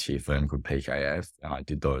mid-tier firm called PKF. And I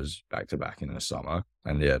did those back to back in the summer.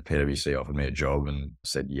 And yeah, PWC offered me a job and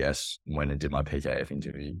said yes. When I did my PKF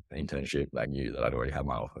internship, they knew that I'd already had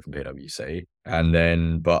my offer from PWC. And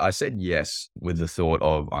then, but I said yes with the thought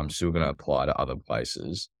of I'm still going to apply to other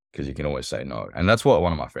places because you can always say no. And that's what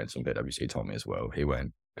one of my friends from PWC told me as well. He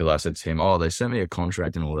went, because I said to him, oh, they sent me a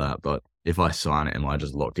contract and all that, but if I sign it, am I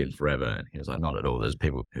just locked in forever? And he was like, not at all. There's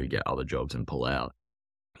people who get other jobs and pull out.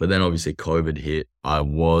 But then obviously COVID hit. I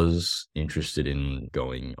was interested in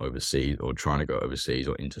going overseas or trying to go overseas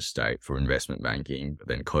or interstate for investment banking. But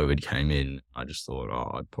then COVID came in. I just thought,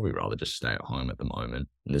 oh, I'd probably rather just stay at home at the moment.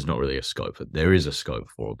 And there's not really a scope for it. There is a scope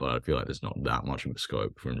for it, but I feel like there's not that much of a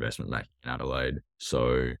scope for investment banking in Adelaide.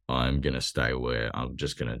 So I'm going to stay where I'm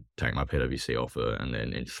just going to take my PwC offer. And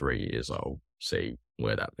then in 3 years, I'll see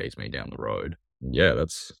where that leads me down the road. Yeah,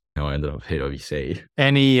 that's how I ended up at PwC.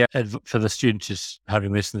 Any, for the students just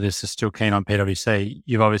having listened to this, are still keen on PwC,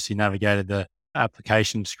 you've obviously navigated the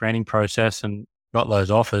application screening process and got those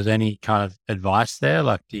offers. Any kind of advice there,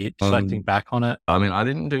 like reflecting back on it? I mean, I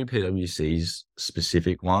didn't do PwC's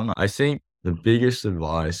specific one. I think the biggest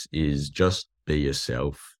advice is just be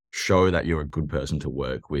yourself. Show that you're a good person to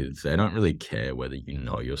work with. They don't really care whether you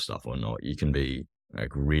know your stuff or not. You can be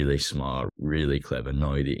like really smart, really clever,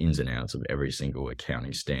 know the ins and outs of every single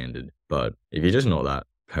accounting standard. But if you're just not that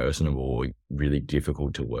personable, really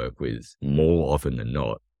difficult to work with, more often than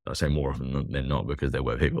not, I say more often than not because there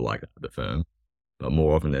were people like that at the firm, but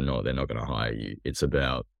more often than not, they're not going to hire you. It's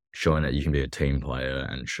about showing that you can be a team player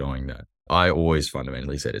and showing that. I always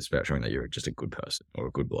fundamentally said it's about showing that you're just a good person or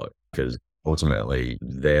a good bloke, because ultimately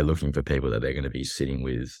they're looking for people that they're going to be sitting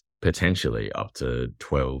with potentially up to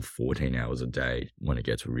 12, 14 hours a day when it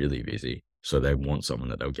gets really busy. So they want someone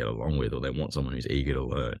that they'll get along with, or they want someone who's eager to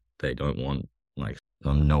learn. They don't want like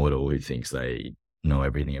some know-it-all who thinks they know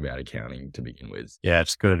everything about accounting to begin with. Yeah,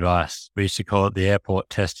 it's good advice. We used to call it the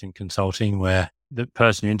airport test in consulting, where the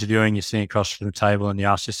person you're interviewing, you're sitting across from the table and you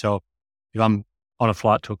ask yourself, if I'm on a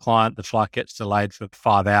flight to a client, the flight gets delayed for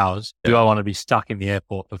 5 hours. Do I want to be stuck in the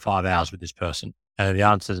airport for 5 hours with this person? And if the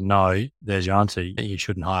answer is no, there's your answer. You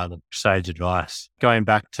shouldn't hire them. Sage advice. Going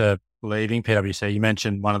back to leaving PwC, you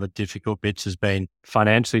mentioned one of the difficult bits has been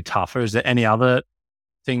financially tougher. Is there any other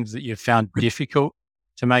things that you've found difficult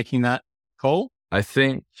to making that call? I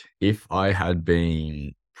think if I had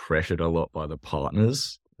been pressured a lot by the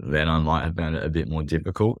partners, then I might have found it a bit more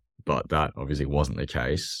difficult. But that obviously wasn't the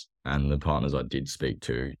case. And the partners I did speak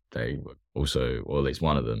to, they were also, or at least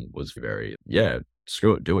one of them was very, yeah,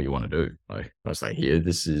 screw it, do what you want to do. Like I was like, here,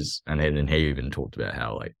 this is, and then he even talked about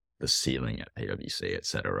how like the ceiling at PWC,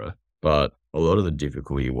 etc. But a lot of the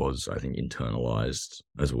difficulty was, I think, internalized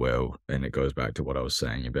as well. And it goes back to what I was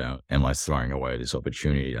saying about, am I throwing away this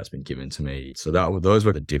opportunity that's been given to me? So those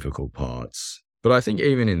were the difficult parts. But I think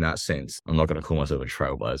even in that sense, I'm not going to call myself a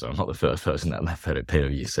trailblazer. I'm not the first person that left at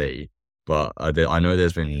PWC. But I know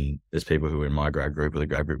there's people who are in my grad group or the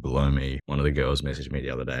grad group below me. One of the girls messaged me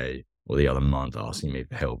the other day or the other month asking me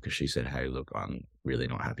for help because she said, hey, look, I'm really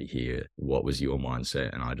not happy here. What was your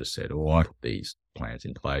mindset? And I just said, oh, I put these plans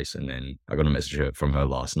in place. And then I got a message from her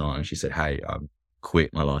last night and she said, hey, I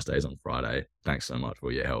quit. My last day's on Friday. Thanks so much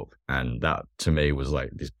for your help. And that to me was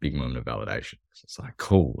like this big moment of validation. It's like,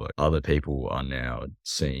 cool. Like, other people are now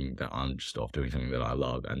seeing that I'm just off doing something that I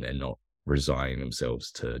love and they're not resigning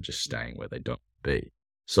themselves to just staying where they don't be.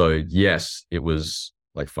 So yes, it was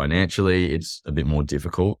like financially, it's a bit more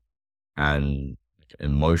difficult, and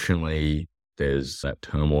emotionally, there's that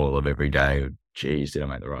turmoil of every day. Geez, did I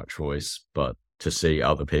make the right choice? But to see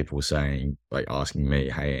other people saying, like asking me,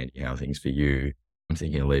 hey, Andy, how are things for you? I'm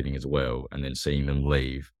thinking of leaving as well. And then seeing them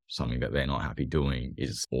leave something that they're not happy doing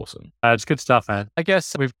is awesome. It's good stuff, man. I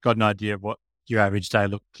guess we've got an idea of what your average day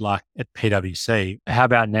looked like at PWC. How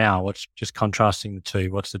about now? What's just contrasting the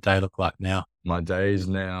two? What's the day look like now? My days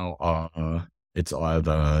now are, it's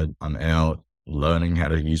either I'm out learning how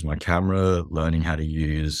to use my camera, learning how to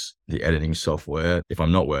use the editing software. If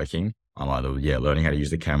I'm not working, I'm either, learning how to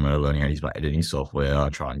use the camera, learning how to use my editing software. I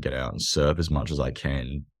try and get out and surf as much as I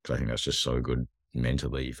can because I think that's just so good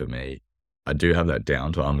mentally for me. I do have that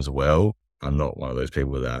downtime as well. I'm not one of those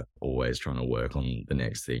people that always trying to work on the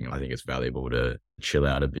next thing. I think it's valuable to chill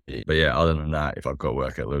out a bit. But yeah, other than that, if I've got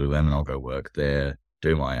work at Lululemon, I'll go work there,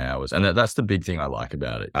 do my hours. And that's the big thing I like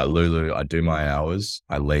about it. At Lulu, I do my hours,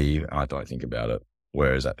 I leave, and I don't think about it.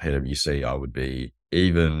 Whereas at PWC, I would be,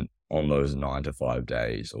 even on those 9 to 5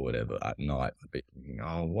 days or whatever, at night, I'd be thinking,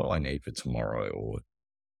 oh, what do I need for tomorrow? Or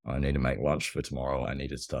I need to make lunch for tomorrow. I need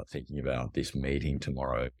to start thinking about this meeting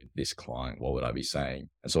tomorrow with this client. What would I be saying?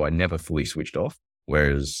 And so I never fully switched off.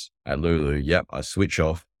 Whereas at Lulu, I switch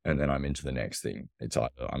off and then I'm into the next thing. It's either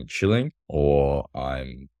I'm chilling or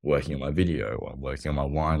I'm working on my video or I'm working on my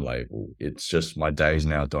wine label. It's just my days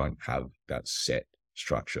now don't have that set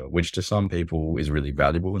structure, which to some people is really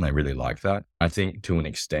valuable and they really like that. I think to an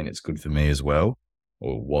extent it's good for me as well,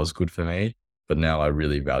 or was good for me. But now I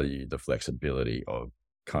really value the flexibility of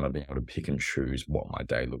kind of being able to pick and choose what my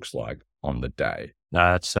day looks like on the day.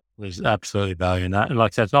 No, there's absolutely value in that. And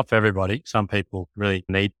like I said, it's not for everybody. Some people really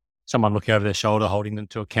need someone looking over their shoulder, holding them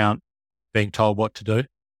to account, being told what to do.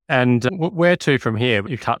 And where to from here?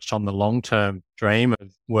 You touched on the long-term dream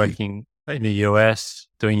of working in the US,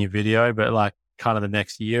 doing your video, but like kind of the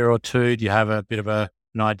next year or two, do you have a bit of an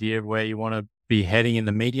idea of where you want to be heading in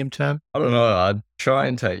the medium term? I don't know. I'd try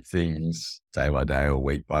and take things day by day or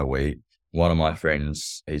week by week. One of my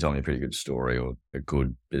friends, he told me a pretty good story or a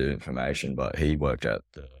good bit of information, but he worked at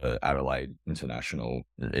the Adelaide International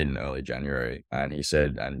in early January. And he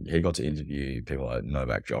said, and he got to interview people like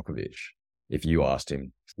Novak Djokovic. If you asked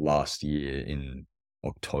him last year in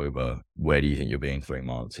October, where do you think you'll be in 3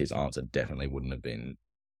 months? His answer definitely wouldn't have been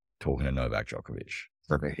talking to Novak Djokovic.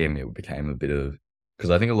 So for him, it became a bit of,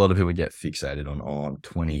 because I think a lot of people get fixated on, I'm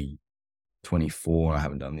 24, I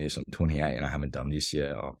haven't done this. I'm 28 and I haven't done this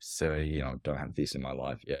yet. I'm 30, I don't have this in my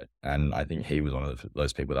life yet. And I think he was one of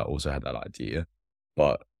those people that also had that idea.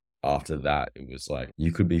 But after that, it was like,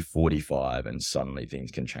 you could be 45 and suddenly things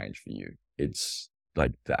can change for you. It's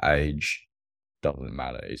like the age doesn't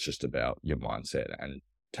matter. It's just about your mindset and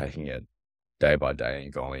taking it day by day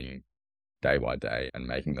and going day by day and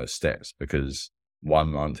making those steps. Because 1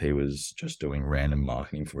 month he was just doing random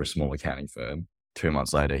marketing for a small accounting firm. 2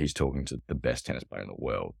 months later, he's talking to the best tennis player in the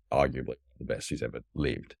world, arguably the best who's ever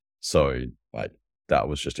lived. So like that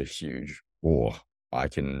was just a huge, I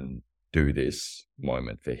can do this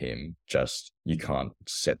moment for him. Just, you can't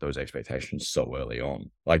set those expectations so early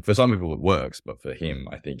on. Like for some people it works, but for him,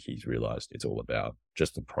 I think he's realized it's all about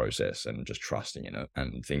just the process and just trusting in it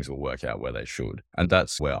and things will work out where they should. And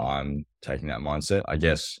that's where I'm taking that mindset. I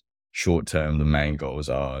guess short term, the main goals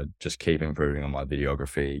are just keep improving on my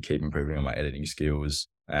videography, keep improving on my editing skills,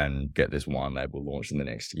 and get this wine label launched in the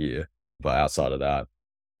next year. But outside of that,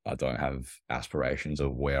 I don't have aspirations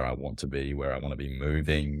of where I want to be, where I want to be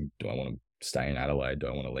moving. Do I want to stay in Adelaide? Do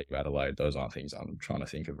I want to leave Adelaide? Those aren't things I'm trying to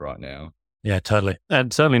think of right now. Yeah, totally.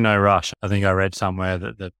 And certainly no rush. I think I read somewhere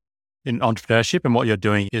that in entrepreneurship, and what you're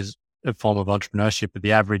doing is a form of entrepreneurship, but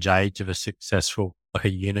the average age of a successful, like a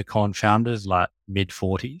unicorn founder is like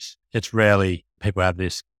mid-40s. It's rarely people have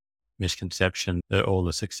this misconception that all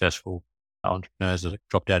the successful entrepreneurs that have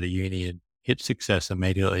dropped out of uni and hit success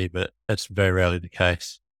immediately, but that's very rarely the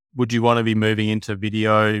case. Would you want to be moving into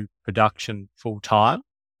video production full time?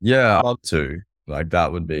 Yeah, I'd love to. Like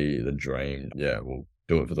that would be the dream. Yeah, we'll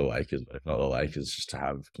do it for the Lakers, but if not the Lakers, just to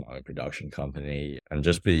have my own production company and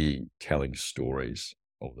just be telling stories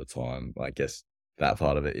all the time. I guess that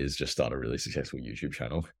part of it is just start a really successful YouTube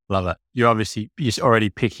channel. Love it. You're already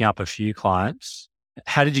picking up a few clients.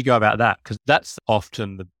 How did you go about that? Because that's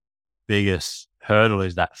often the biggest hurdle,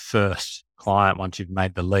 is that first client. Once you've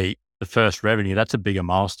made the leap, the first revenue, that's a bigger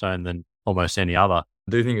milestone than almost any other.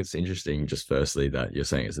 I do think it's interesting, just firstly, that you're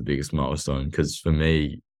saying it's the biggest milestone, because for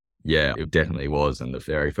me, yeah, it definitely was. And the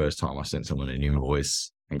very first time I sent someone an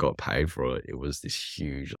invoice and got paid for it, it was this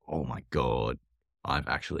huge, oh my God, I've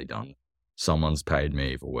actually done it. Someone's paid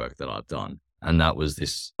me for work that I've done. And that was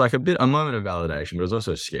this, like a moment of validation, but it was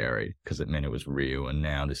also scary because it meant it was real. And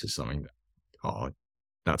now this is something that,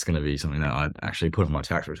 that's going to be something that I'd actually put on my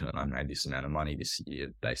tax return. I made this amount of money this year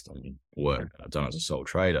based on work that I've done as a sole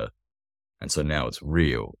trader. And so now it's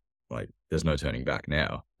real. Like there's no turning back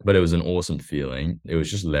now. But it was an awesome feeling. It was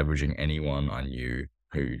just leveraging anyone I knew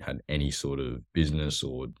who had any sort of business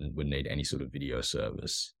or would need any sort of video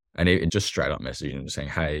service. And it just straight up messaging and saying,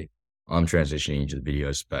 hey, I'm transitioning into the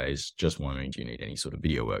video space. Just wondering, do you need any sort of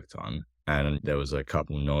video work done? And there was a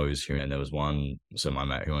couple no's here, and there was one. So my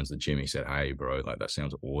mate who owns the gym, he said, hey, bro, like that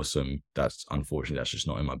sounds awesome. Unfortunately, that's just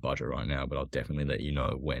not in my budget right now, but I'll definitely let you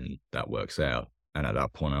know when that works out. And at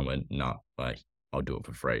that point I went, nah, like I'll do it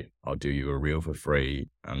for free. I'll do you a reel for free,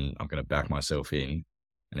 and I'm going to back myself in.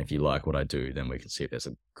 And if you like what I do, then we can see if there's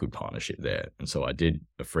a good partnership there. And so I did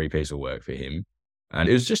a free piece of work for him. And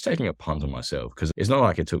it was just taking a punt on myself, because it's not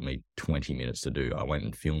like it took me 20 minutes to do. I went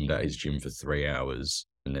and filmed at his gym for 3 hours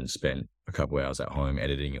and then spent a couple hours at home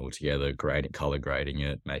editing it all together, color grading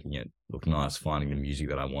it, making it look nice, finding the music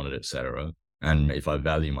that I wanted, etc. And if I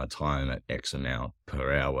value my time at X amount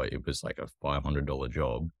per hour, it was like a $500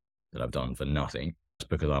 job that I've done for nothing, just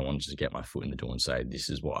because I wanted to get my foot in the door and say, this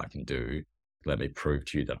is what I can do. Let me prove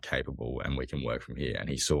to you that I'm capable and we can work from here. And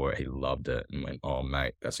he saw it, he loved it and went, oh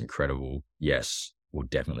mate, that's incredible. Yes, we'll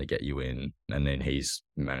definitely get you in. And then he's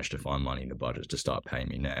managed to find money in the budget to start paying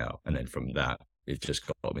me now. And then from that, it just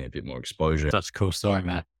got me a bit more exposure. That's a cool story,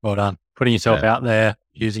 man. Well done. Putting yourself out there,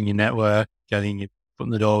 using your network, getting your foot in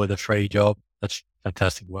the door with a free job. That's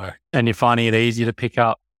fantastic work. And you're finding it easier to pick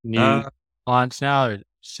up new clients now,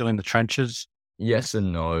 still in the trenches? Yes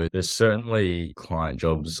and no. There's certainly client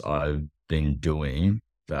jobs I've been doing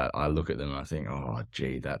that I look at them and I think, oh,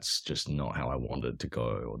 gee, that's just not how I wanted to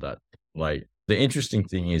go. Or that, like, the interesting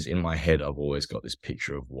thing is in my head, I've always got this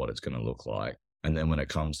picture of what it's going to look like. And then when it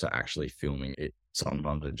comes to actually filming it,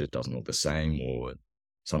 sometimes it just doesn't look the same. Or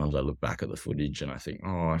sometimes I look back at the footage and I think,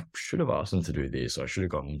 oh, I should have asked them to do this. Or I should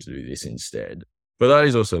have gotten them to do this instead. But that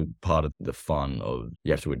is also part of the fun of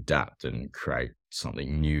you have to adapt and create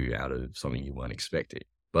something new out of something you weren't expecting.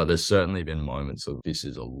 But there's certainly been moments of this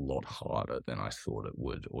is a lot harder than I thought it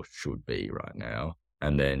would or should be right now.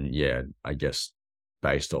 And then, yeah, I guess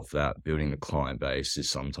based off that, building the client base is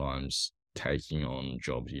sometimes taking on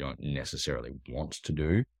jobs you don't necessarily want to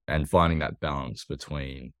do and finding that balance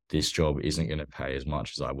between this job isn't going to pay as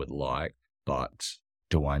much as I would like, but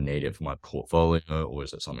do I need it for my portfolio, or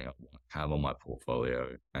is it something I want to have on my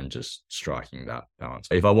portfolio, and just striking that balance.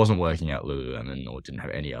 If I wasn't working at Lululemon or didn't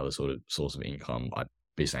have any other sort of source of income, I'd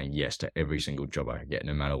be saying yes to every single job I could get,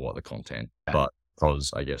 no matter what the content. But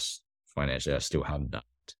because I guess financially I still have that,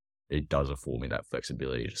 it does afford me that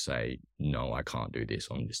flexibility to say, no, I can't do this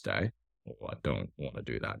on this day, or I don't want to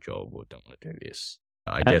do that job, or don't want to do this.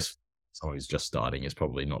 I guess someone who's just starting is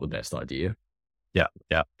probably not the best idea.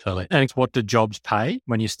 Yeah, totally. And what do jobs pay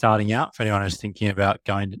when you're starting out, for anyone who's thinking about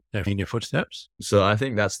going in your footsteps? So I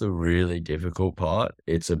think that's the really difficult part.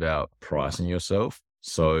 It's about pricing yourself.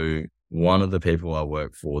 So one of the people I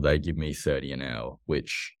work for, they give me 30 an hour,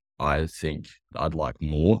 which I think I'd like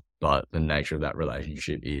more, but the nature of that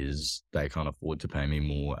relationship is they can't afford to pay me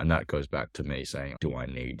more. And that goes back to me saying, do I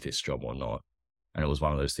need this job or not? And it was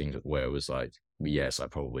one of those things where it was like, yes, I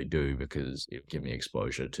probably do, because it would give me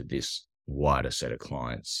exposure to this wider set of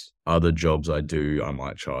clients. Other jobs I do, I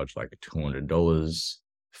might charge like $200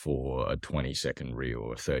 for a 20-second reel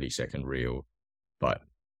or a 30-second reel, but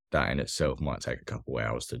that in itself might take a couple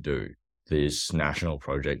hours to do. This national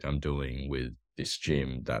project I'm doing with this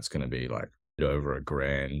gym, that's going to be like over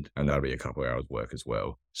 $1,000, and that'll be a couple hours work as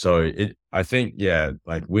well. So I think, yeah,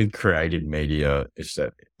 like with creative media, it's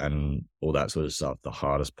that, and all that sort of stuff, the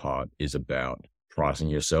hardest part is about pricing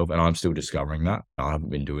yourself. And I'm still discovering that. I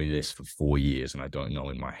haven't been doing this for 4 years and I don't know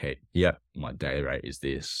in my head, my day rate is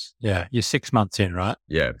this. Yeah. You're 6 months in, right?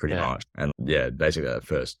 Yeah, pretty much. And yeah, basically the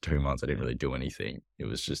first 2 months, I didn't really do anything. It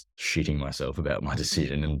was just shitting myself about my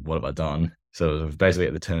decision and what have I done? So it was basically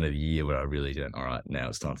at the turn of the year where I really did, all right, now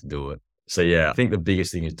it's time to do it. So yeah, I think the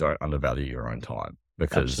biggest thing is don't undervalue your own time,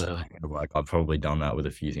 because like I've probably done that with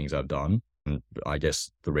a few things I've done. And I guess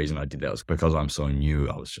the reason I did that was because I'm so new.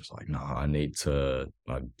 I was just like, no, I need to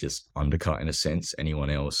just undercut, in a sense, anyone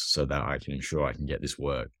else so that I can ensure I can get this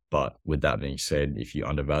work. But with that being said, if you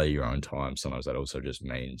undervalue your own time, sometimes that also just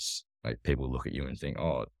means like people look at you and think,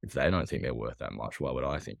 oh, if they don't think they're worth that much, why would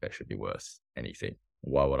I think they should be worth anything?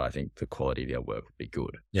 Why would I think the quality of their work would be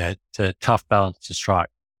good? Yeah, it's a tough balance to strike.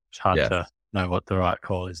 It's hard to know what the right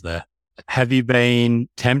call is there. Have you been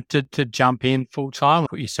tempted to jump in full time,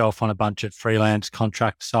 put yourself on a bunch of freelance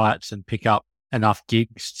contract sites and pick up enough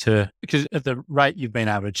gigs because at the rate you've been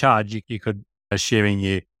able to charge, you could, assuming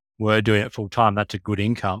you were doing it full time, that's a good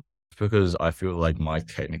income. Because I feel like my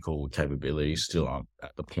technical capabilities still aren't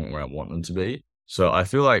at the point where I want them to be. So I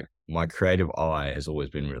feel like my creative eye has always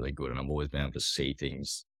been really good, and I've always been able to see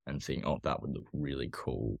things and think, oh, that would look really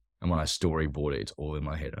cool. And when I storyboard it, it's all in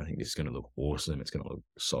my head. I think this is going to look awesome. It's going to look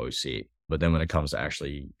so sick. But then when it comes to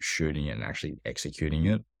actually shooting it and actually executing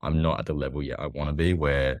it, I'm not at the level yet I want to be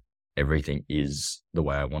where everything is the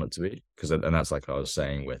way I want it to be. And that's like I was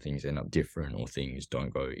saying, where things end up different or things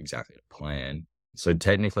don't go exactly to plan. So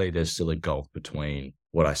technically there's still a gulf between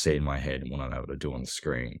what I see in my head and what I'm able to do on the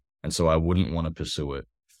screen. And so I wouldn't want to pursue it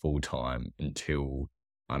full time until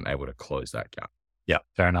I'm able to close that gap. Yeah,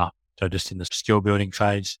 fair enough. So just in the skill building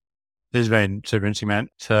phase. This has been super interesting, man.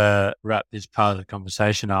 To wrap this part of the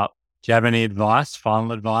conversation up, do you have any advice,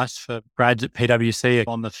 final advice for grads at PWC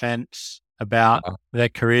on the fence about their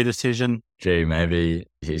career decision? Gee, maybe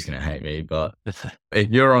he's going to hate me, but if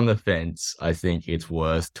you're on the fence, I think it's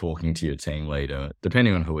worth talking to your team leader,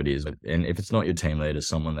 depending on who it is. And if it's not your team leader,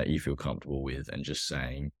 someone that you feel comfortable with, and just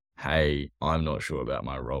saying, hey, I'm not sure about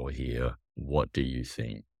my role here. What do you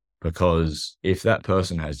think? Because if that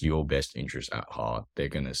person has your best interest at heart, they're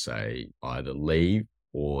going to say either leave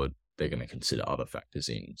or they're going to consider other factors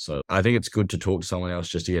in. So I think it's good to talk to someone else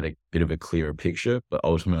just to get a bit of a clearer picture, but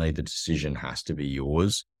ultimately the decision has to be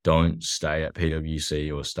yours. Don't stay at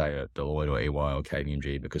PWC or stay at Deloitte or EY or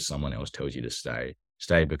KPMG because someone else tells you to stay.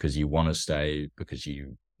 Stay because you want to stay, because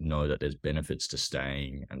you know that there's benefits to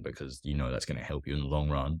staying, and because you know that's going to help you in the long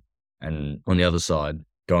run. And on the other side,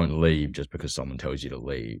 don't leave just because someone tells you to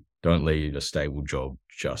leave. Don't leave a stable job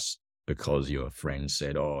just because your friend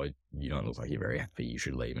said, oh, you don't look like you're very happy, you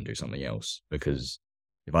should leave and do something else. Because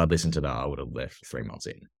if I'd listened to that, I would have left 3 months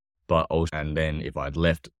in. And then if I'd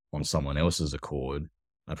left on someone else's accord,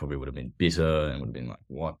 I probably would have been bitter and would have been like,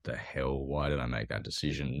 what the hell? Why did I make that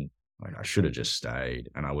decision? Like, I should have just stayed.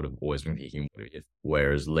 And I would have always been thinking, what if?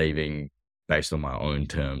 Whereas leaving based on my own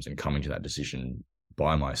terms and coming to that decision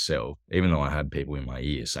by myself, even though I had people in my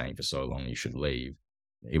ear saying for so long, you should leave,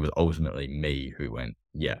 it was ultimately me who went,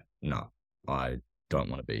 yeah, no, I don't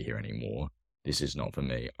want to be here anymore. This is not for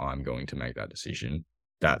me. I'm going to make that decision.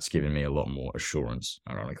 That's given me a lot more assurance,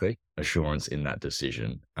 ironically, assurance in that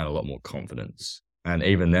decision, and a lot more confidence. And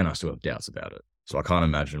even then, I still have doubts about it. So I can't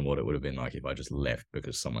imagine what it would have been like if I just left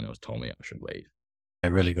because someone else told me I should leave.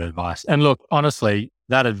 Really good advice. And look, honestly,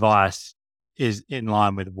 that advice is in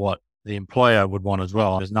line with what the employer would want as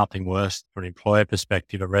well. There's nothing worse from an employer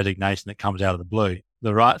perspective, a resignation that comes out of the blue.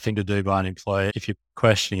 The right thing to do by an employer, if you're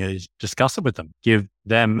questioning it, is discuss it with them. Give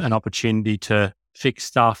them an opportunity to fix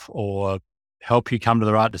stuff or help you come to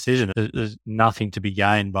the right decision. There's nothing to be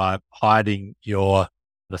gained by hiding the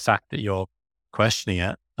fact that you're questioning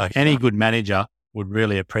it. Like, any good manager would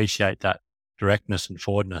really appreciate that directness and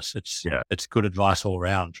forwardness. It's good advice all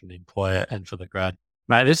around from the employer and for the grad.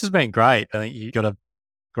 Mate, this has been great. I think you've got a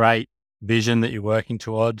great vision that you're working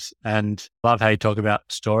towards, and love how you talk about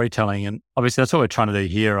storytelling. And obviously that's what we're trying to do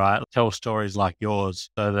here, right? Tell stories like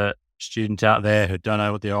yours so that students out there who don't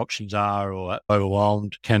know what their options are or are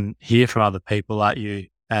overwhelmed can hear from other people like you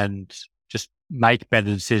and just make better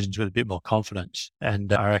decisions with a bit more confidence.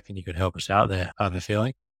 And I reckon you could help us out there, I have a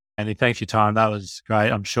feeling. And thanks for your time. That was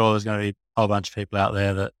great. I'm sure there's going to be a whole bunch of people out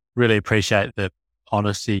there that really appreciate the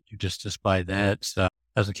honesty you just displayed there. It's,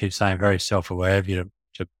 as I keep saying, very self-aware of you to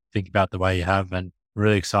think about the way you have, and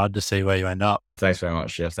really excited to see where you end up. Thanks very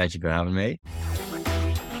much, Jeff. Thank you for having me.